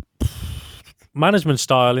 Management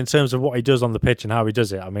style in terms of what he does on the pitch and how he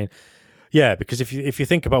does it. I mean, yeah, because if you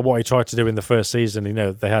think about what he tried to do in the first season,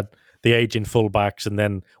 they had the aging fullbacks, and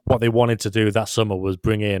then what they wanted to do that summer was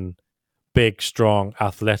bring in big, strong,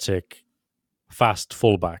 athletic, fast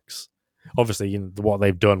fullbacks. Obviously, what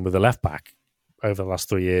they've done with the left back over the last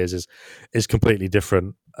 3 years is completely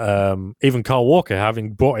different. Even Kyle Walker,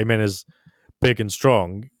 having brought him in as big and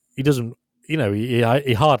strong, he doesn't. He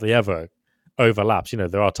hardly ever overlaps.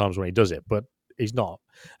 There are times when he does it, but he's not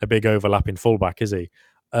a big overlapping fullback, is he?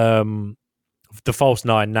 The false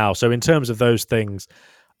nine now. So in terms of those things,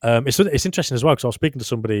 it's interesting as well because I was speaking to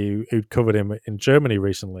somebody who covered him in Germany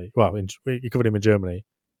recently. Well, he covered him in Germany,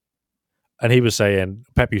 and he was saying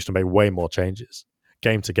Pep used to make way more changes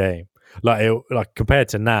game to game. Like compared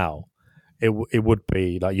to now, it would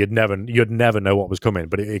be like you'd never know what was coming,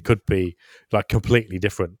 but it could be like completely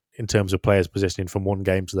different in terms of players positioning from one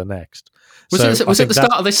game to the next. Was it the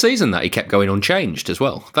start of this season that he kept going unchanged as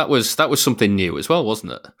well? That was something new as well,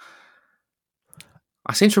 wasn't it?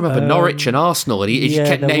 I seem to remember Norwich and Arsenal, and he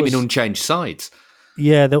kept naming unchanged sides.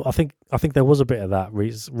 Yeah, I think there was a bit of that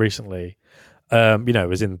recently. It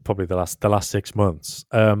was in probably the last 6 months.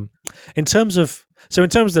 In terms of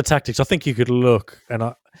the tactics, I think you could look,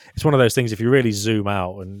 and it's one of those things. If you really zoom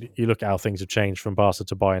out and you look at how things have changed from Barca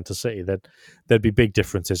to Bayern to City, there'd be big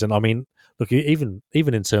differences. And I mean, look, even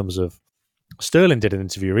in terms of Sterling did an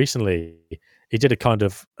interview recently. He did a kind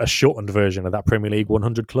of a shortened version of that Premier League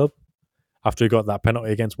 100 club after he got that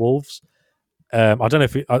penalty against Wolves. I don't know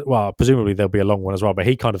if presumably there'll be a long one as well, but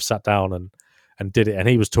he kind of sat down and did it, and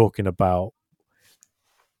he was talking about,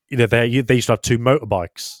 they used to have two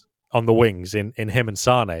motorbikes on the wings in him and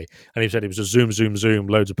Sane, and he said it was a zoom, zoom, zoom,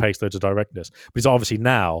 loads of pace, loads of directness. But obviously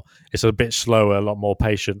now it's a bit slower, a lot more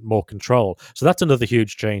patient, more control. So that's another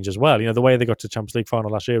huge change as well. The way they got to Champions League final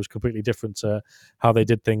last year was completely different to how they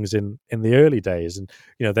did things in the early days. And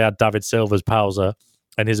they had David Silva's Pausa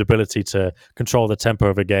and his ability to control the tempo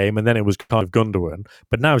of a game, and then it was kind of Gundogan.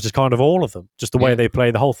 But now it's just kind of all of them. Just the way they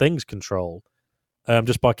play, the whole thing's controlled,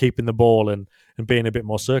 just by keeping the ball and being a bit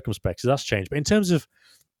more circumspect. So that's changed. But in terms of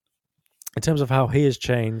how he has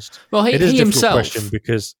changed, well, it is a difficult himself question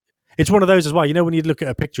because it's one of those as well. When you look at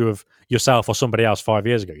a picture of yourself or somebody else 5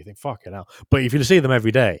 years ago, you think, fucking hell. But if you see them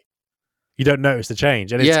every day, you don't notice the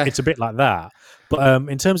change. And it's a bit like that. But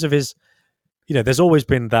in terms of his, there's always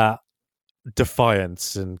been that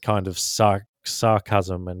defiance and kind of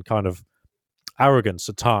sarcasm and kind of arrogance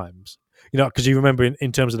at times. Because you remember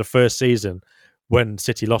in terms of the first season when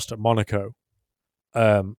City lost at Monaco,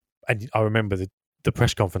 and I remember the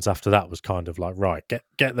press conference after that was kind of like, right,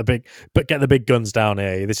 get the big guns down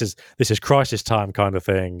here. This is crisis time kind of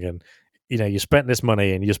thing, and you spent this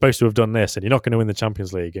money and you're supposed to have done this, and you're not going to win the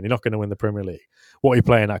Champions League and you're not going to win the Premier League. What are you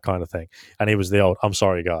playing, that kind of thing? And he was the old, I'm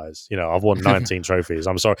sorry guys, I've won 19 trophies.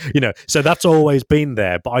 I'm sorry, So that's always been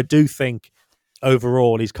there, but I do think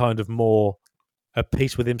overall he's kind of more at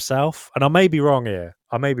peace with himself. And I may be wrong here.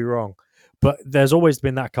 But there's always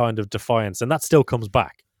been that kind of defiance, and that still comes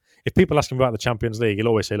back. If people ask him about the Champions League, he'll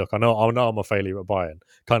always say, look, I know I'm a failure at Bayern,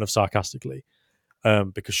 kind of sarcastically,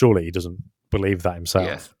 because surely he doesn't believe that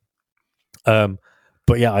himself. Yeah.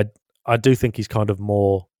 But yeah, I do think he's kind of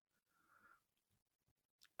more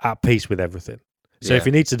at peace with everything. So if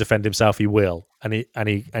he needs to defend himself, he will, and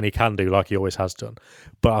he can do, like he always has done.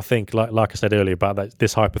 But I think, like I said earlier about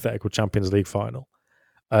this hypothetical Champions League final,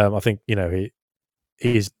 I think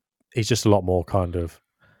he's just a lot more kind of,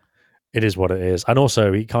 it is what it is. And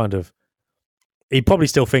also he probably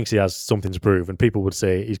still thinks he has something to prove, and people would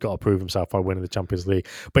say he's got to prove himself by winning the Champions League.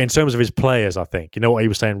 But in terms of his players, I think, what he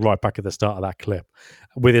was saying right back at the start of that clip,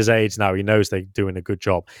 with his age now, he knows they're doing a good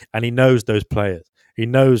job, and he knows those players. He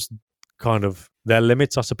knows kind of their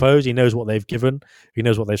limits, I suppose. He knows what they've given. He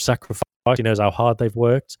knows what they've sacrificed. He knows how hard they've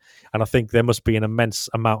worked. And I think there must be an immense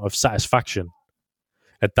amount of satisfaction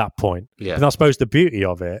at that point. Yeah. And I suppose the beauty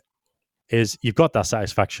of it is you've got that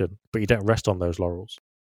satisfaction, but you don't rest on those laurels.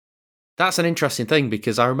 That's an interesting thing,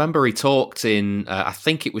 because I remember he talked in, I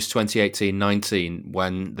think it was 2018-19,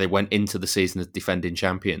 when they went into the season as defending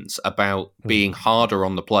champions, about being harder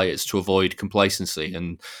on the players to avoid complacency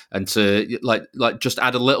and to like just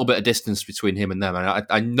add a little bit of distance between him and them. And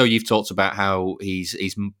I know you've talked about how he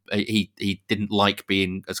didn't like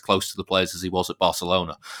being as close to the players as he was at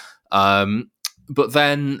Barcelona. But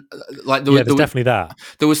then, there's definitely that.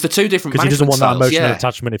 There was the two different, because he doesn't want styles, that emotional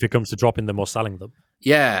attachment if it comes to dropping them or selling them.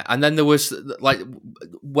 Yeah, and then there was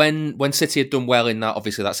when City had done well in that,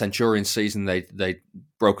 obviously that Centurion season, they'd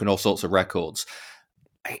broken all sorts of records.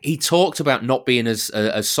 He talked about not being as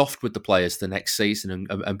soft with the players the next season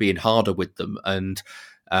and being harder with them, and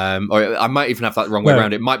or I might even have that the wrong way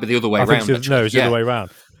around. It might be the other way around. No, it's the other way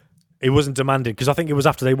around. It wasn't demanding, because I think it was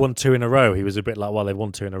after they won 2 in a row. He was a bit like, well, they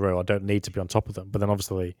won 2 in a row. I don't need to be on top of them. But then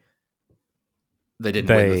obviously they didn't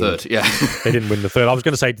win the third. Yeah, they didn't win the third. I was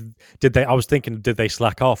going to say, did they? I was thinking, did they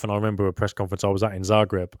slack off? And I remember a press conference I was at in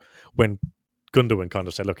Zagreb when Gundogan kind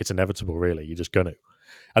of said, "Look, it's inevitable. Really, you're just going to."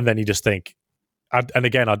 And then you just think, and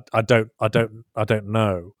again, I don't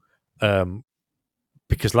know.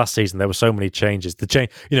 Because last season there were so many changes. The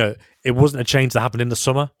change, it wasn't a change that happened in the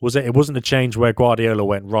summer, was it? It wasn't a change where Guardiola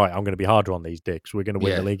went, right, I'm going to be harder on these dicks. We're going to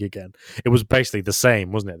win the league again. It was basically the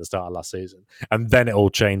same, wasn't it, at the start of last season? And then it all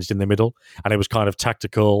changed in the middle, and it was kind of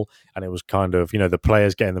tactical, and it was kind of, the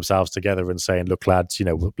players getting themselves together and saying, look, lads,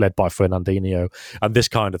 led by Fernandinho, and this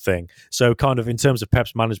kind of thing. So kind of in terms of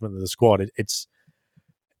Pep's management of the squad, it's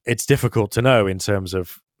difficult to know in terms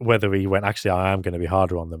of whether he went, actually, I am going to be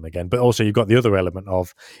harder on them again. But also you've got the other element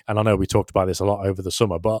of, and I know we talked about this a lot over the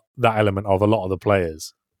summer, but that element of a lot of the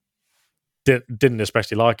players didn't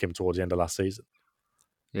especially like him towards the end of last season.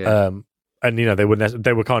 Yeah. And,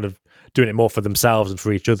 they were kind of doing it more for themselves and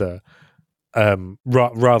for each other,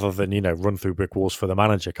 rather than, run through brick walls for the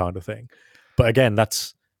manager kind of thing. But again,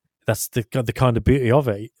 that's the kind of beauty of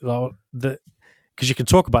it. Because you can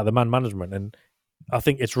talk about the man management, and I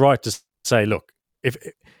think it's right to say, look,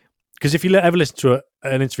 because if you ever listen to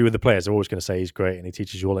an interview with the players, they're always going to say he's great and he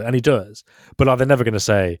teaches you all, and he does. But they're never going to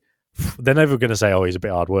say, oh, he's a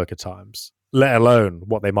bit hard work at times, let alone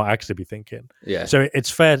what they might actually be thinking. Yeah. So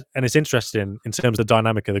it's fair and it's interesting in terms of the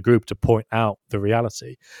dynamic of the group to point out the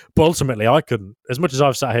reality. But ultimately, I couldn't, as much as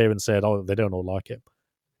I've sat here and said, oh, they don't all like him,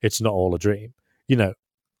 it's not all a dream.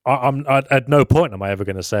 I'm at no point am I ever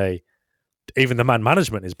going to say even the man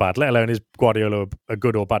management is bad, let alone is Guardiola a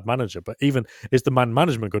good or bad manager. But even is the man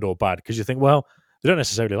management good or bad? Because you think, well, they don't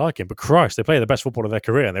necessarily like him, but Christ, they play the best football of their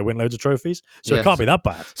career and they win loads of trophies, so it can't be that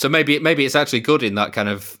bad. So maybe it's actually good in that kind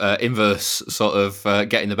of inverse sort of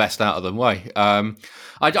getting the best out of them way. And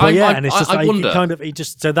it's just I wonder.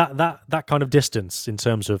 So that kind of distance in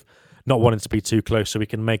terms of not wanting to be too close, so he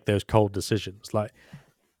can make those cold decisions. Like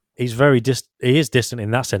he's he is distant in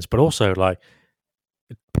that sense, but also like.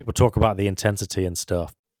 People talk about the intensity and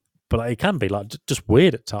stuff, but it can be like just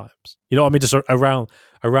weird at times. You know what I mean? Just around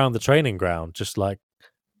the training ground, just like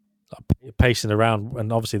pacing around,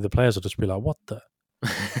 and obviously the players will just be like, "What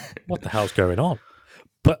the hell's going on?"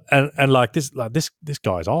 But and like this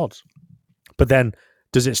guy's odd. But then,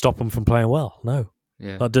 does it stop him from playing well? No.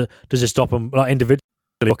 Yeah. Like, does it stop him like individually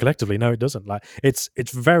or collectively? No, it doesn't. Like it's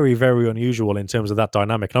very, very unusual in terms of that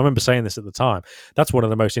dynamic. And I remember saying this at the time. That's one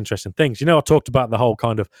of the most interesting things. I talked about the whole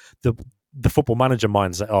kind of the football manager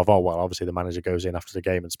mindset of, oh well, obviously the manager goes in after the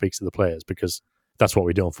game and speaks to the players because that's what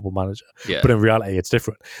we do on Football Manager. Yeah. But in reality, it's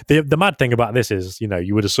different. The mad thing about this is,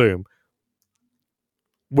 you would assume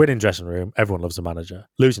winning dressing room, everyone loves the manager.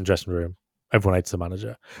 Losing dressing room, everyone hates the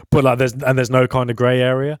manager. But like there's no kind of grey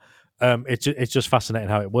area. It's just fascinating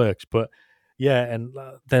how it works. But yeah, and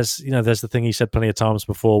there's the thing he said plenty of times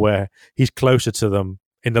before where he's closer to them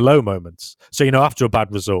in the low moments. So, after a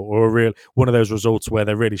bad result or one of those results where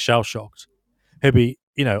they're really shell-shocked, he'll be,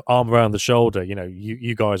 arm around the shoulder,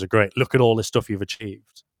 you guys are great. Look at all this stuff you've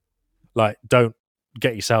achieved. Like, don't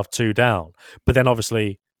get yourself too down. But then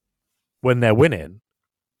obviously when they're winning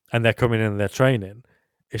and they're coming in and they're training,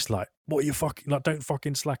 it's like, what are you fucking like? Don't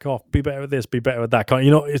fucking slack off. Be better at this. Be better at that.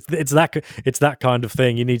 It's that kind of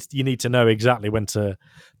thing. You need to know exactly when to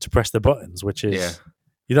press the buttons, which is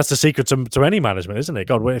that's the secret to any management, isn't it?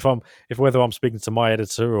 God, if whether I'm speaking to my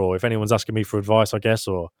editor or if anyone's asking me for advice, I guess,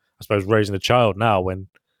 or I suppose raising a child now when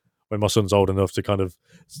my son's old enough to kind of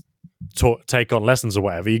take on lessons or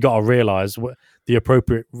whatever, you got to realise the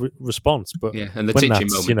appropriate response. But and the teaching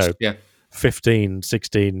moments, 15,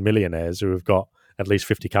 16 millionaires who have got at least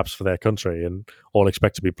 50 caps for their country and all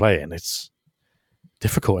expect to be playing. It's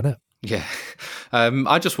difficult, isn't it? Yeah,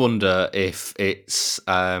 I just wonder if it's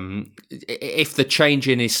if the change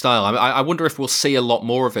in his style. I wonder if we'll see a lot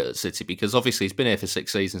more of it at City, because obviously he's been here for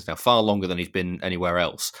 6 seasons now, far longer than he's been anywhere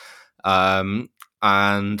else. And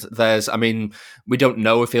we don't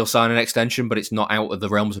know if he'll sign an extension, but it's not out of the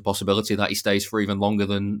realms of possibility that he stays for even longer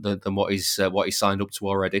than what he's signed up to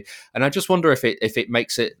already. And I just wonder if it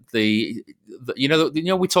makes it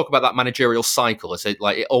we talk about that managerial cycle, as it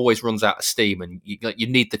always runs out of steam, and you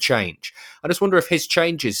need the change. I just wonder if his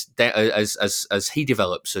changes as he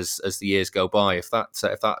develops as the years go by, if that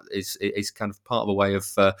is kind of part of a way of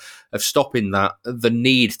stopping the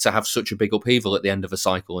need to have such a big upheaval at the end of a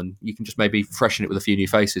cycle, and you can just maybe freshen it with a few new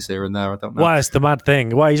faces here and there. I don't know. Well, it's the mad thing.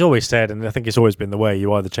 Well, he's always said, and I think it's always been the way,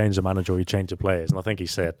 you either change the manager or you change the players. And I think he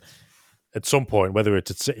said at some point, whether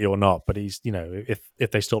it's at City or not, but he's,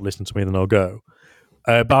 if they stop listening to me, then I'll go.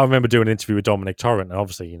 But I remember doing an interview with Dominic Torrent, and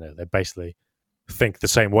obviously, they basically think the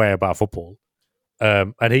same way about football.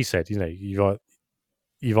 And he said, you've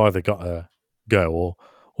either got to go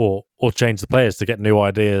or change the players to get new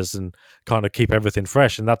ideas and kind of keep everything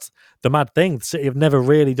fresh. And that's the mad thing. City have never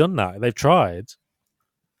really done that. They've tried.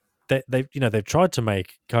 They've tried to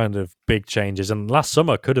make kind of big changes, and last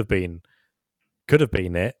summer could have been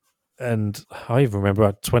it. And I even remember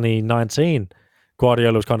 2019,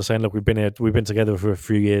 Guardiola was kind of saying, "Look, we've been together for a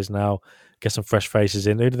few years now. Get some fresh faces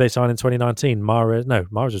in." Who did they sign in 2019? Mahrez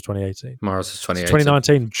was 2018. Mahrez was 2018. So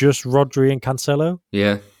 2019, just Rodri and Cancelo.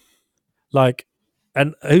 Yeah.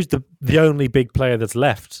 And who's the only big player that's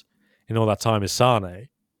left in all that time is Sane.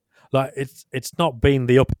 It's not been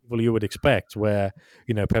the upheaval you would expect, where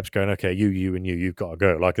Pep's going, okay, you and you've got to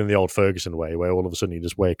go, like in the old Ferguson way, where all of a sudden you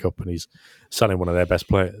just wake up and he's selling one of their best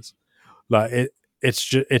players.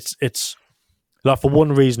 It's like, for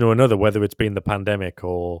one reason or another, whether it's been the pandemic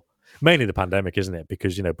or mainly the pandemic, isn't it?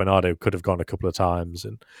 Because Bernardo could have gone a couple of times,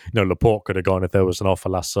 and Laporte could have gone if there was an offer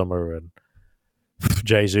last summer, and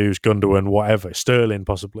Jesus, Gundogan, whatever, Sterling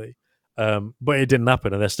possibly. But it didn't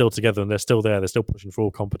happen, and they're still together, and they're still there. They're still pushing for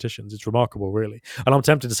all competitions. It's remarkable, really. And I'm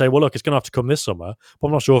tempted to say, well, look, it's going to have to come this summer, but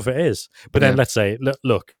I'm not sure if it is. But then let's say,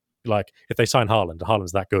 look, like if they sign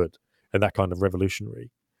Haaland's that good and that kind of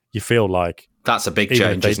revolutionary, you feel like that's a big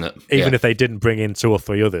change, isn't it? Even if they didn't bring in 2 or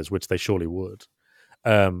 3 others, which they surely would,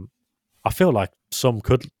 I feel like some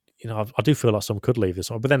could. I do feel like some could leave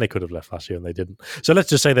this one, but then they could have left last year and they didn't. So let's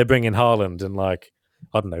just say they bring in Haaland and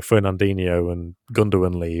Fernandinho and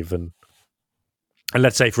Gundogan leave, and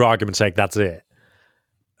let's say for argument's sake that's it.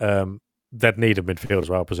 They'd need a midfield as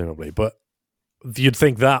well, presumably, but you'd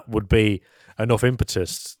think that would be enough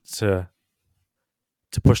impetus to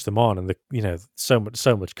push them on, and so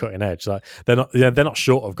much cutting edge. Like they're not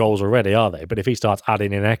short of goals already, are they? But if he starts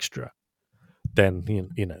adding in extra, then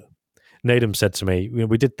Nedum said to me,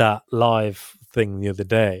 we did that live thing the other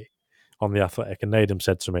day on The Athletic, and Nedum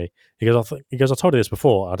said to me, he goes, I told you this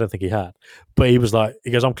before, I don't think he had, but he was like,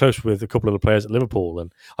 I'm close with a couple of the players at Liverpool,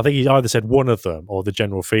 and I think he either said one of them, or the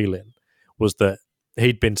general feeling was that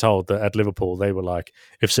he'd been told that at Liverpool they were like,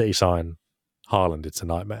 if City sign Haaland, it's a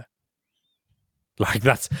nightmare. Like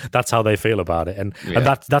that's how they feel about it, and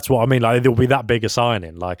that's what I mean. Like, there'll be that big a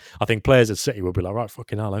signing. Like, I think players at City will be like, right,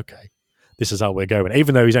 fucking hell, okay, this is how we're going.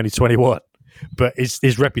 Even though he's only 21, but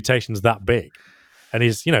his reputation's that big, and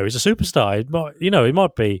he's a superstar. He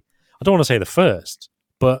might be. I don't want to say the first,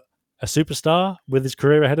 but a superstar with his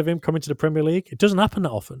career ahead of him coming to the Premier League. It doesn't happen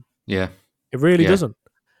that often. Yeah, it really doesn't.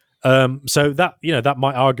 So that that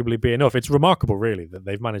might arguably be enough. It's remarkable, really, that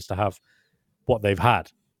they've managed to have what they've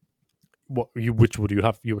had. You would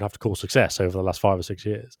have to call success over the last 5 or 6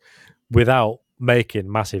 years, without making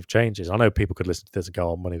massive changes. I know people could listen to this and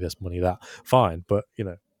go, "Oh, money this, money that." Fine, but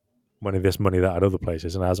money this, money that at other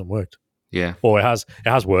places, and it hasn't worked. Yeah, or it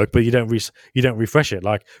has worked, but you don't refresh it.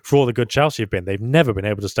 Like, for all the good Chelsea have been, they've never been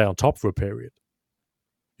able to stay on top for a period.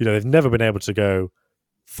 They've never been able to go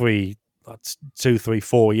 2, 3,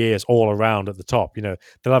 4 years all around at the top. They'll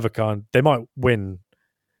have they might win.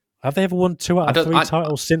 Have they ever won 2 out of 3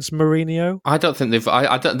 titles since Mourinho? I don't think they've.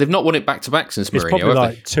 They've not won it back to back since Mourinho. It's probably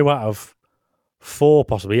like 2 out of 4,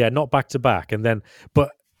 possibly. Yeah, not back to back,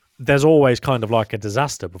 but there's always kind of like a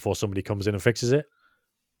disaster before somebody comes in and fixes it.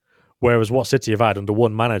 Whereas what City have had under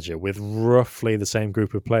one manager with roughly the same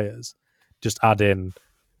group of players, just add in,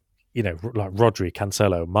 like Rodri,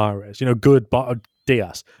 Cancelo, Mahrez, good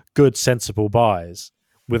Diaz, good sensible buys,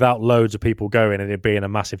 without loads of people going and it being a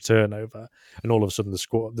massive turnover, and all of a sudden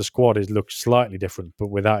the squad looks slightly different, but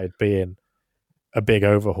without it being a big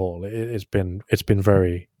overhaul. It's been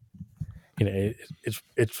very,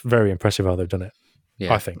 it's very impressive how they've done it.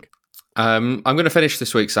 Yeah. I think. I'm going to finish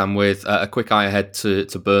this week, Sam, with a quick eye ahead to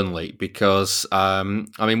Burnley because,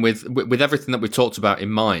 with everything that we've talked about in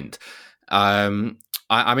mind,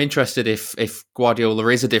 I'm interested if Guardiola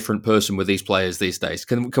is a different person with these players these days.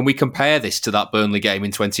 Can we compare this to that Burnley game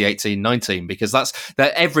in 2018-19? Because that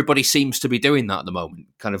everybody seems to be doing that at the moment,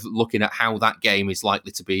 kind of looking at how that game is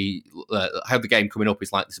likely to be, how the game coming up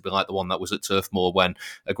is likely to be like the one that was at Turf Moor when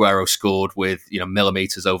Aguero scored with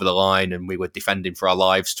millimetres over the line and we were defending for our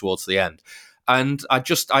lives towards the end. And I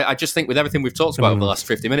just think with everything we've talked about over the last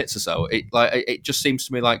 50 minutes or so, it just seems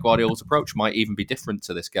to me like Guardiola's approach might even be different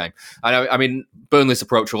to this game. I mean, Burnley's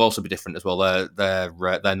approach will also be different as well.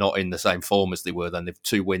 They're not in the same form as they were then. They've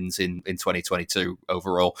 2 wins in 2022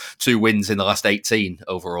 overall, 2 wins in the last 18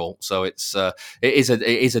 overall. So it is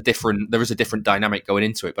a different dynamic going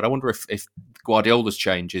into it. But I wonder if Guardiola's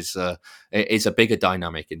change is a bigger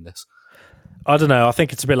dynamic in this. I don't know. I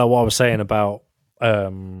think it's a bit like what I was saying about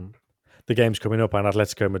the games coming up and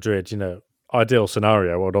Atletico Madrid. Ideal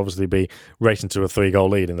scenario would obviously be racing to a 3-goal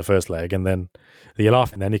lead in the first leg and then you're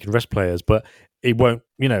laughing, then you can rest players, but he won't,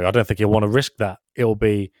 I don't think he'll want to risk that. It'll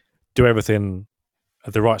be do everything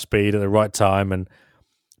at the right speed, at the right time, and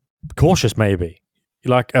cautious maybe.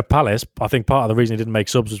 Like at Palace, I think part of the reason he didn't make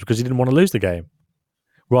subs was because he didn't want to lose the game.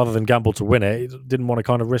 Rather than gamble to win it, he didn't want to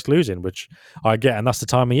kind of risk losing, which I get, and that's the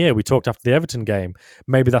time of year. We talked after the Everton game.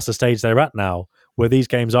 Maybe that's the stage they're at now, where these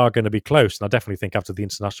games are going to be close. And I definitely think after the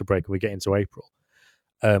international break, we get into April.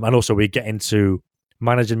 And also we get into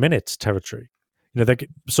managing minutes territory.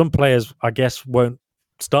 Some players, I guess, won't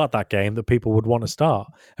start that game that people would want to start,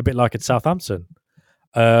 a bit like at Southampton.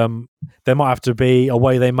 There might have to be a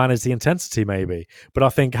way they manage the intensity maybe. But I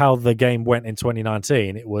think how the game went in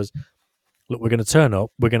 2019, it was, look, we're going to turn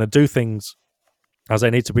up, we're going to do things as they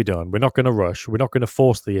need to be done. We're not going to rush, we're not going to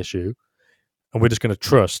force the issue, and we're just going to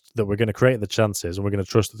trust that we're going to create the chances and we're going to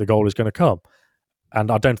trust that the goal is going to come.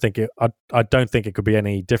 And I don't think it could be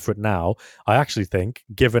any different now. I actually think,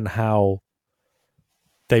 given how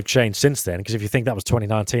they've changed since then, because if you think that was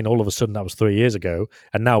 2019, all of a sudden that was 3 years ago,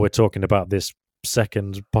 and now we're talking about this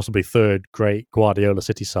second, possibly third great Guardiola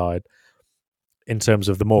City side in terms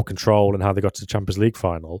of the more control and how they got to the Champions League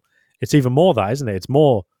final. It's even more that, isn't it? It's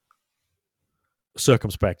more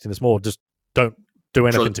circumspect and it's more just don't do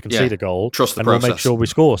anything to concede a goal. Trust the and process. We'll make sure we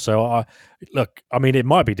score. So, it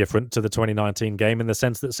might be different to the 2019 game in the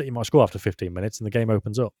sense that City might score after 15 minutes and the game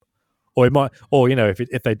opens up. Or it might,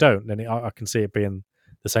 if they don't, then I can see it being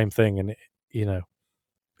the same thing and,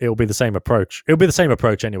 it'll be the same approach. It'll be the same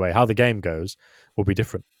approach anyway. How the game goes will be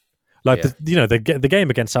different. The game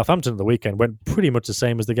against Southampton at the weekend went pretty much the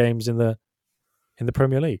same as the games in the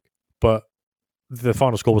Premier League. But the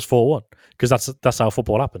final score was 4-1 because that's how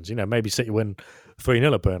football happens. Maybe City win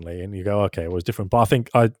 3-0 at Burnley and you go, okay, it was different. But I think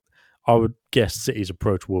I would guess City's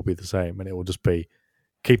approach will be the same and it will just be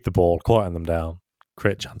keep the ball, quieten them down,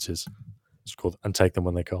 create chances, score, and take them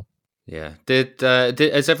when they come. Yeah.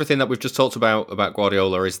 Is everything that we've just talked about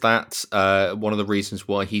Guardiola, is that one of the reasons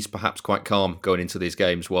why he's perhaps quite calm going into these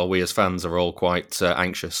games while we as fans are all quite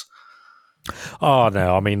anxious? Oh,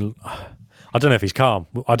 no. I mean, I don't know if he's calm.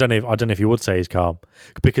 I don't know if you would say he's calm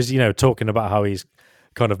because, talking about how he's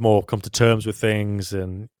kind of more come to terms with things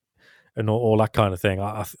and all that kind of thing,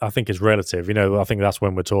 I think is relative. I think that's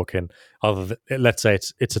when we're talking, let's say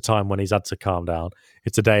it's a time when he's had to calm down.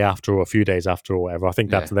 It's a day after or a few days after or whatever. I think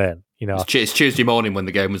that's then. It's Tuesday morning when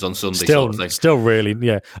the game was on Sunday. Still really,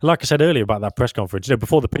 yeah. Like I said earlier about that press conference,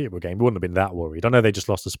 before the Peterborough game, we wouldn't have been that worried. I know they just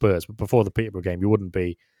lost to Spurs, but before the Peterborough game, you wouldn't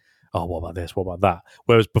be, oh, what about this? What about that?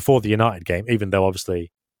 Whereas before the United game, even though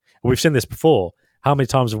obviously we've seen this before, how many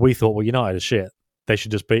times have we thought, well, United is shit, they should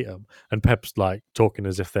just beat them? And Pep's like talking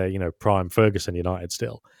as if they're, prime Ferguson United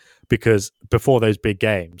still. Because before those big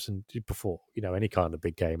games and before, any kind of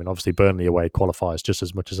big game, and obviously Burnley away qualifies just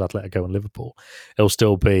as much as Atletico and Liverpool, it'll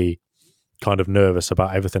still be kind of nervous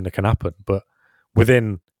about everything that can happen. But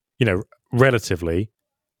within, relatively,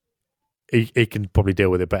 he can probably deal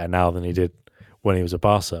with it better now than he did when he was at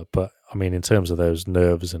Barca. But I mean, in terms of those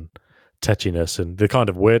nerves and tetchiness and the kind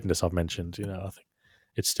of weirdness I've mentioned, I think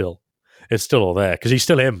it's still all there because he's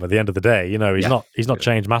still him at the end of the day. He's not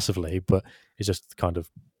changed massively, but he's just kind of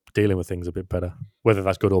dealing with things a bit better, whether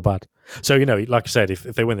that's good or bad. So, like I said, if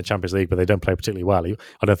they win the Champions League but they don't play particularly well,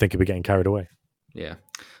 I don't think he'll be getting carried away. Yeah.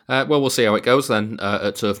 Well, we'll see how it goes then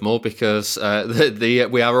at Turf Moor because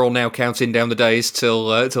we are all now counting down the days till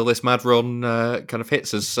this mad run kind of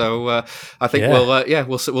hits us. So I think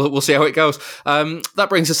we'll see how it goes. That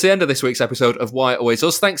brings us to the end of this week's episode of Why Always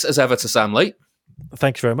Us. Thanks as ever to Sam Lee.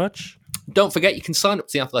 Thanks very much. Don't forget you can sign up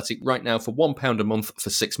to The Athletic right now for £1 a month for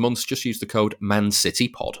 6 months. Just use the code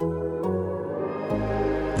ManCityPod.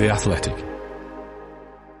 The Athletic.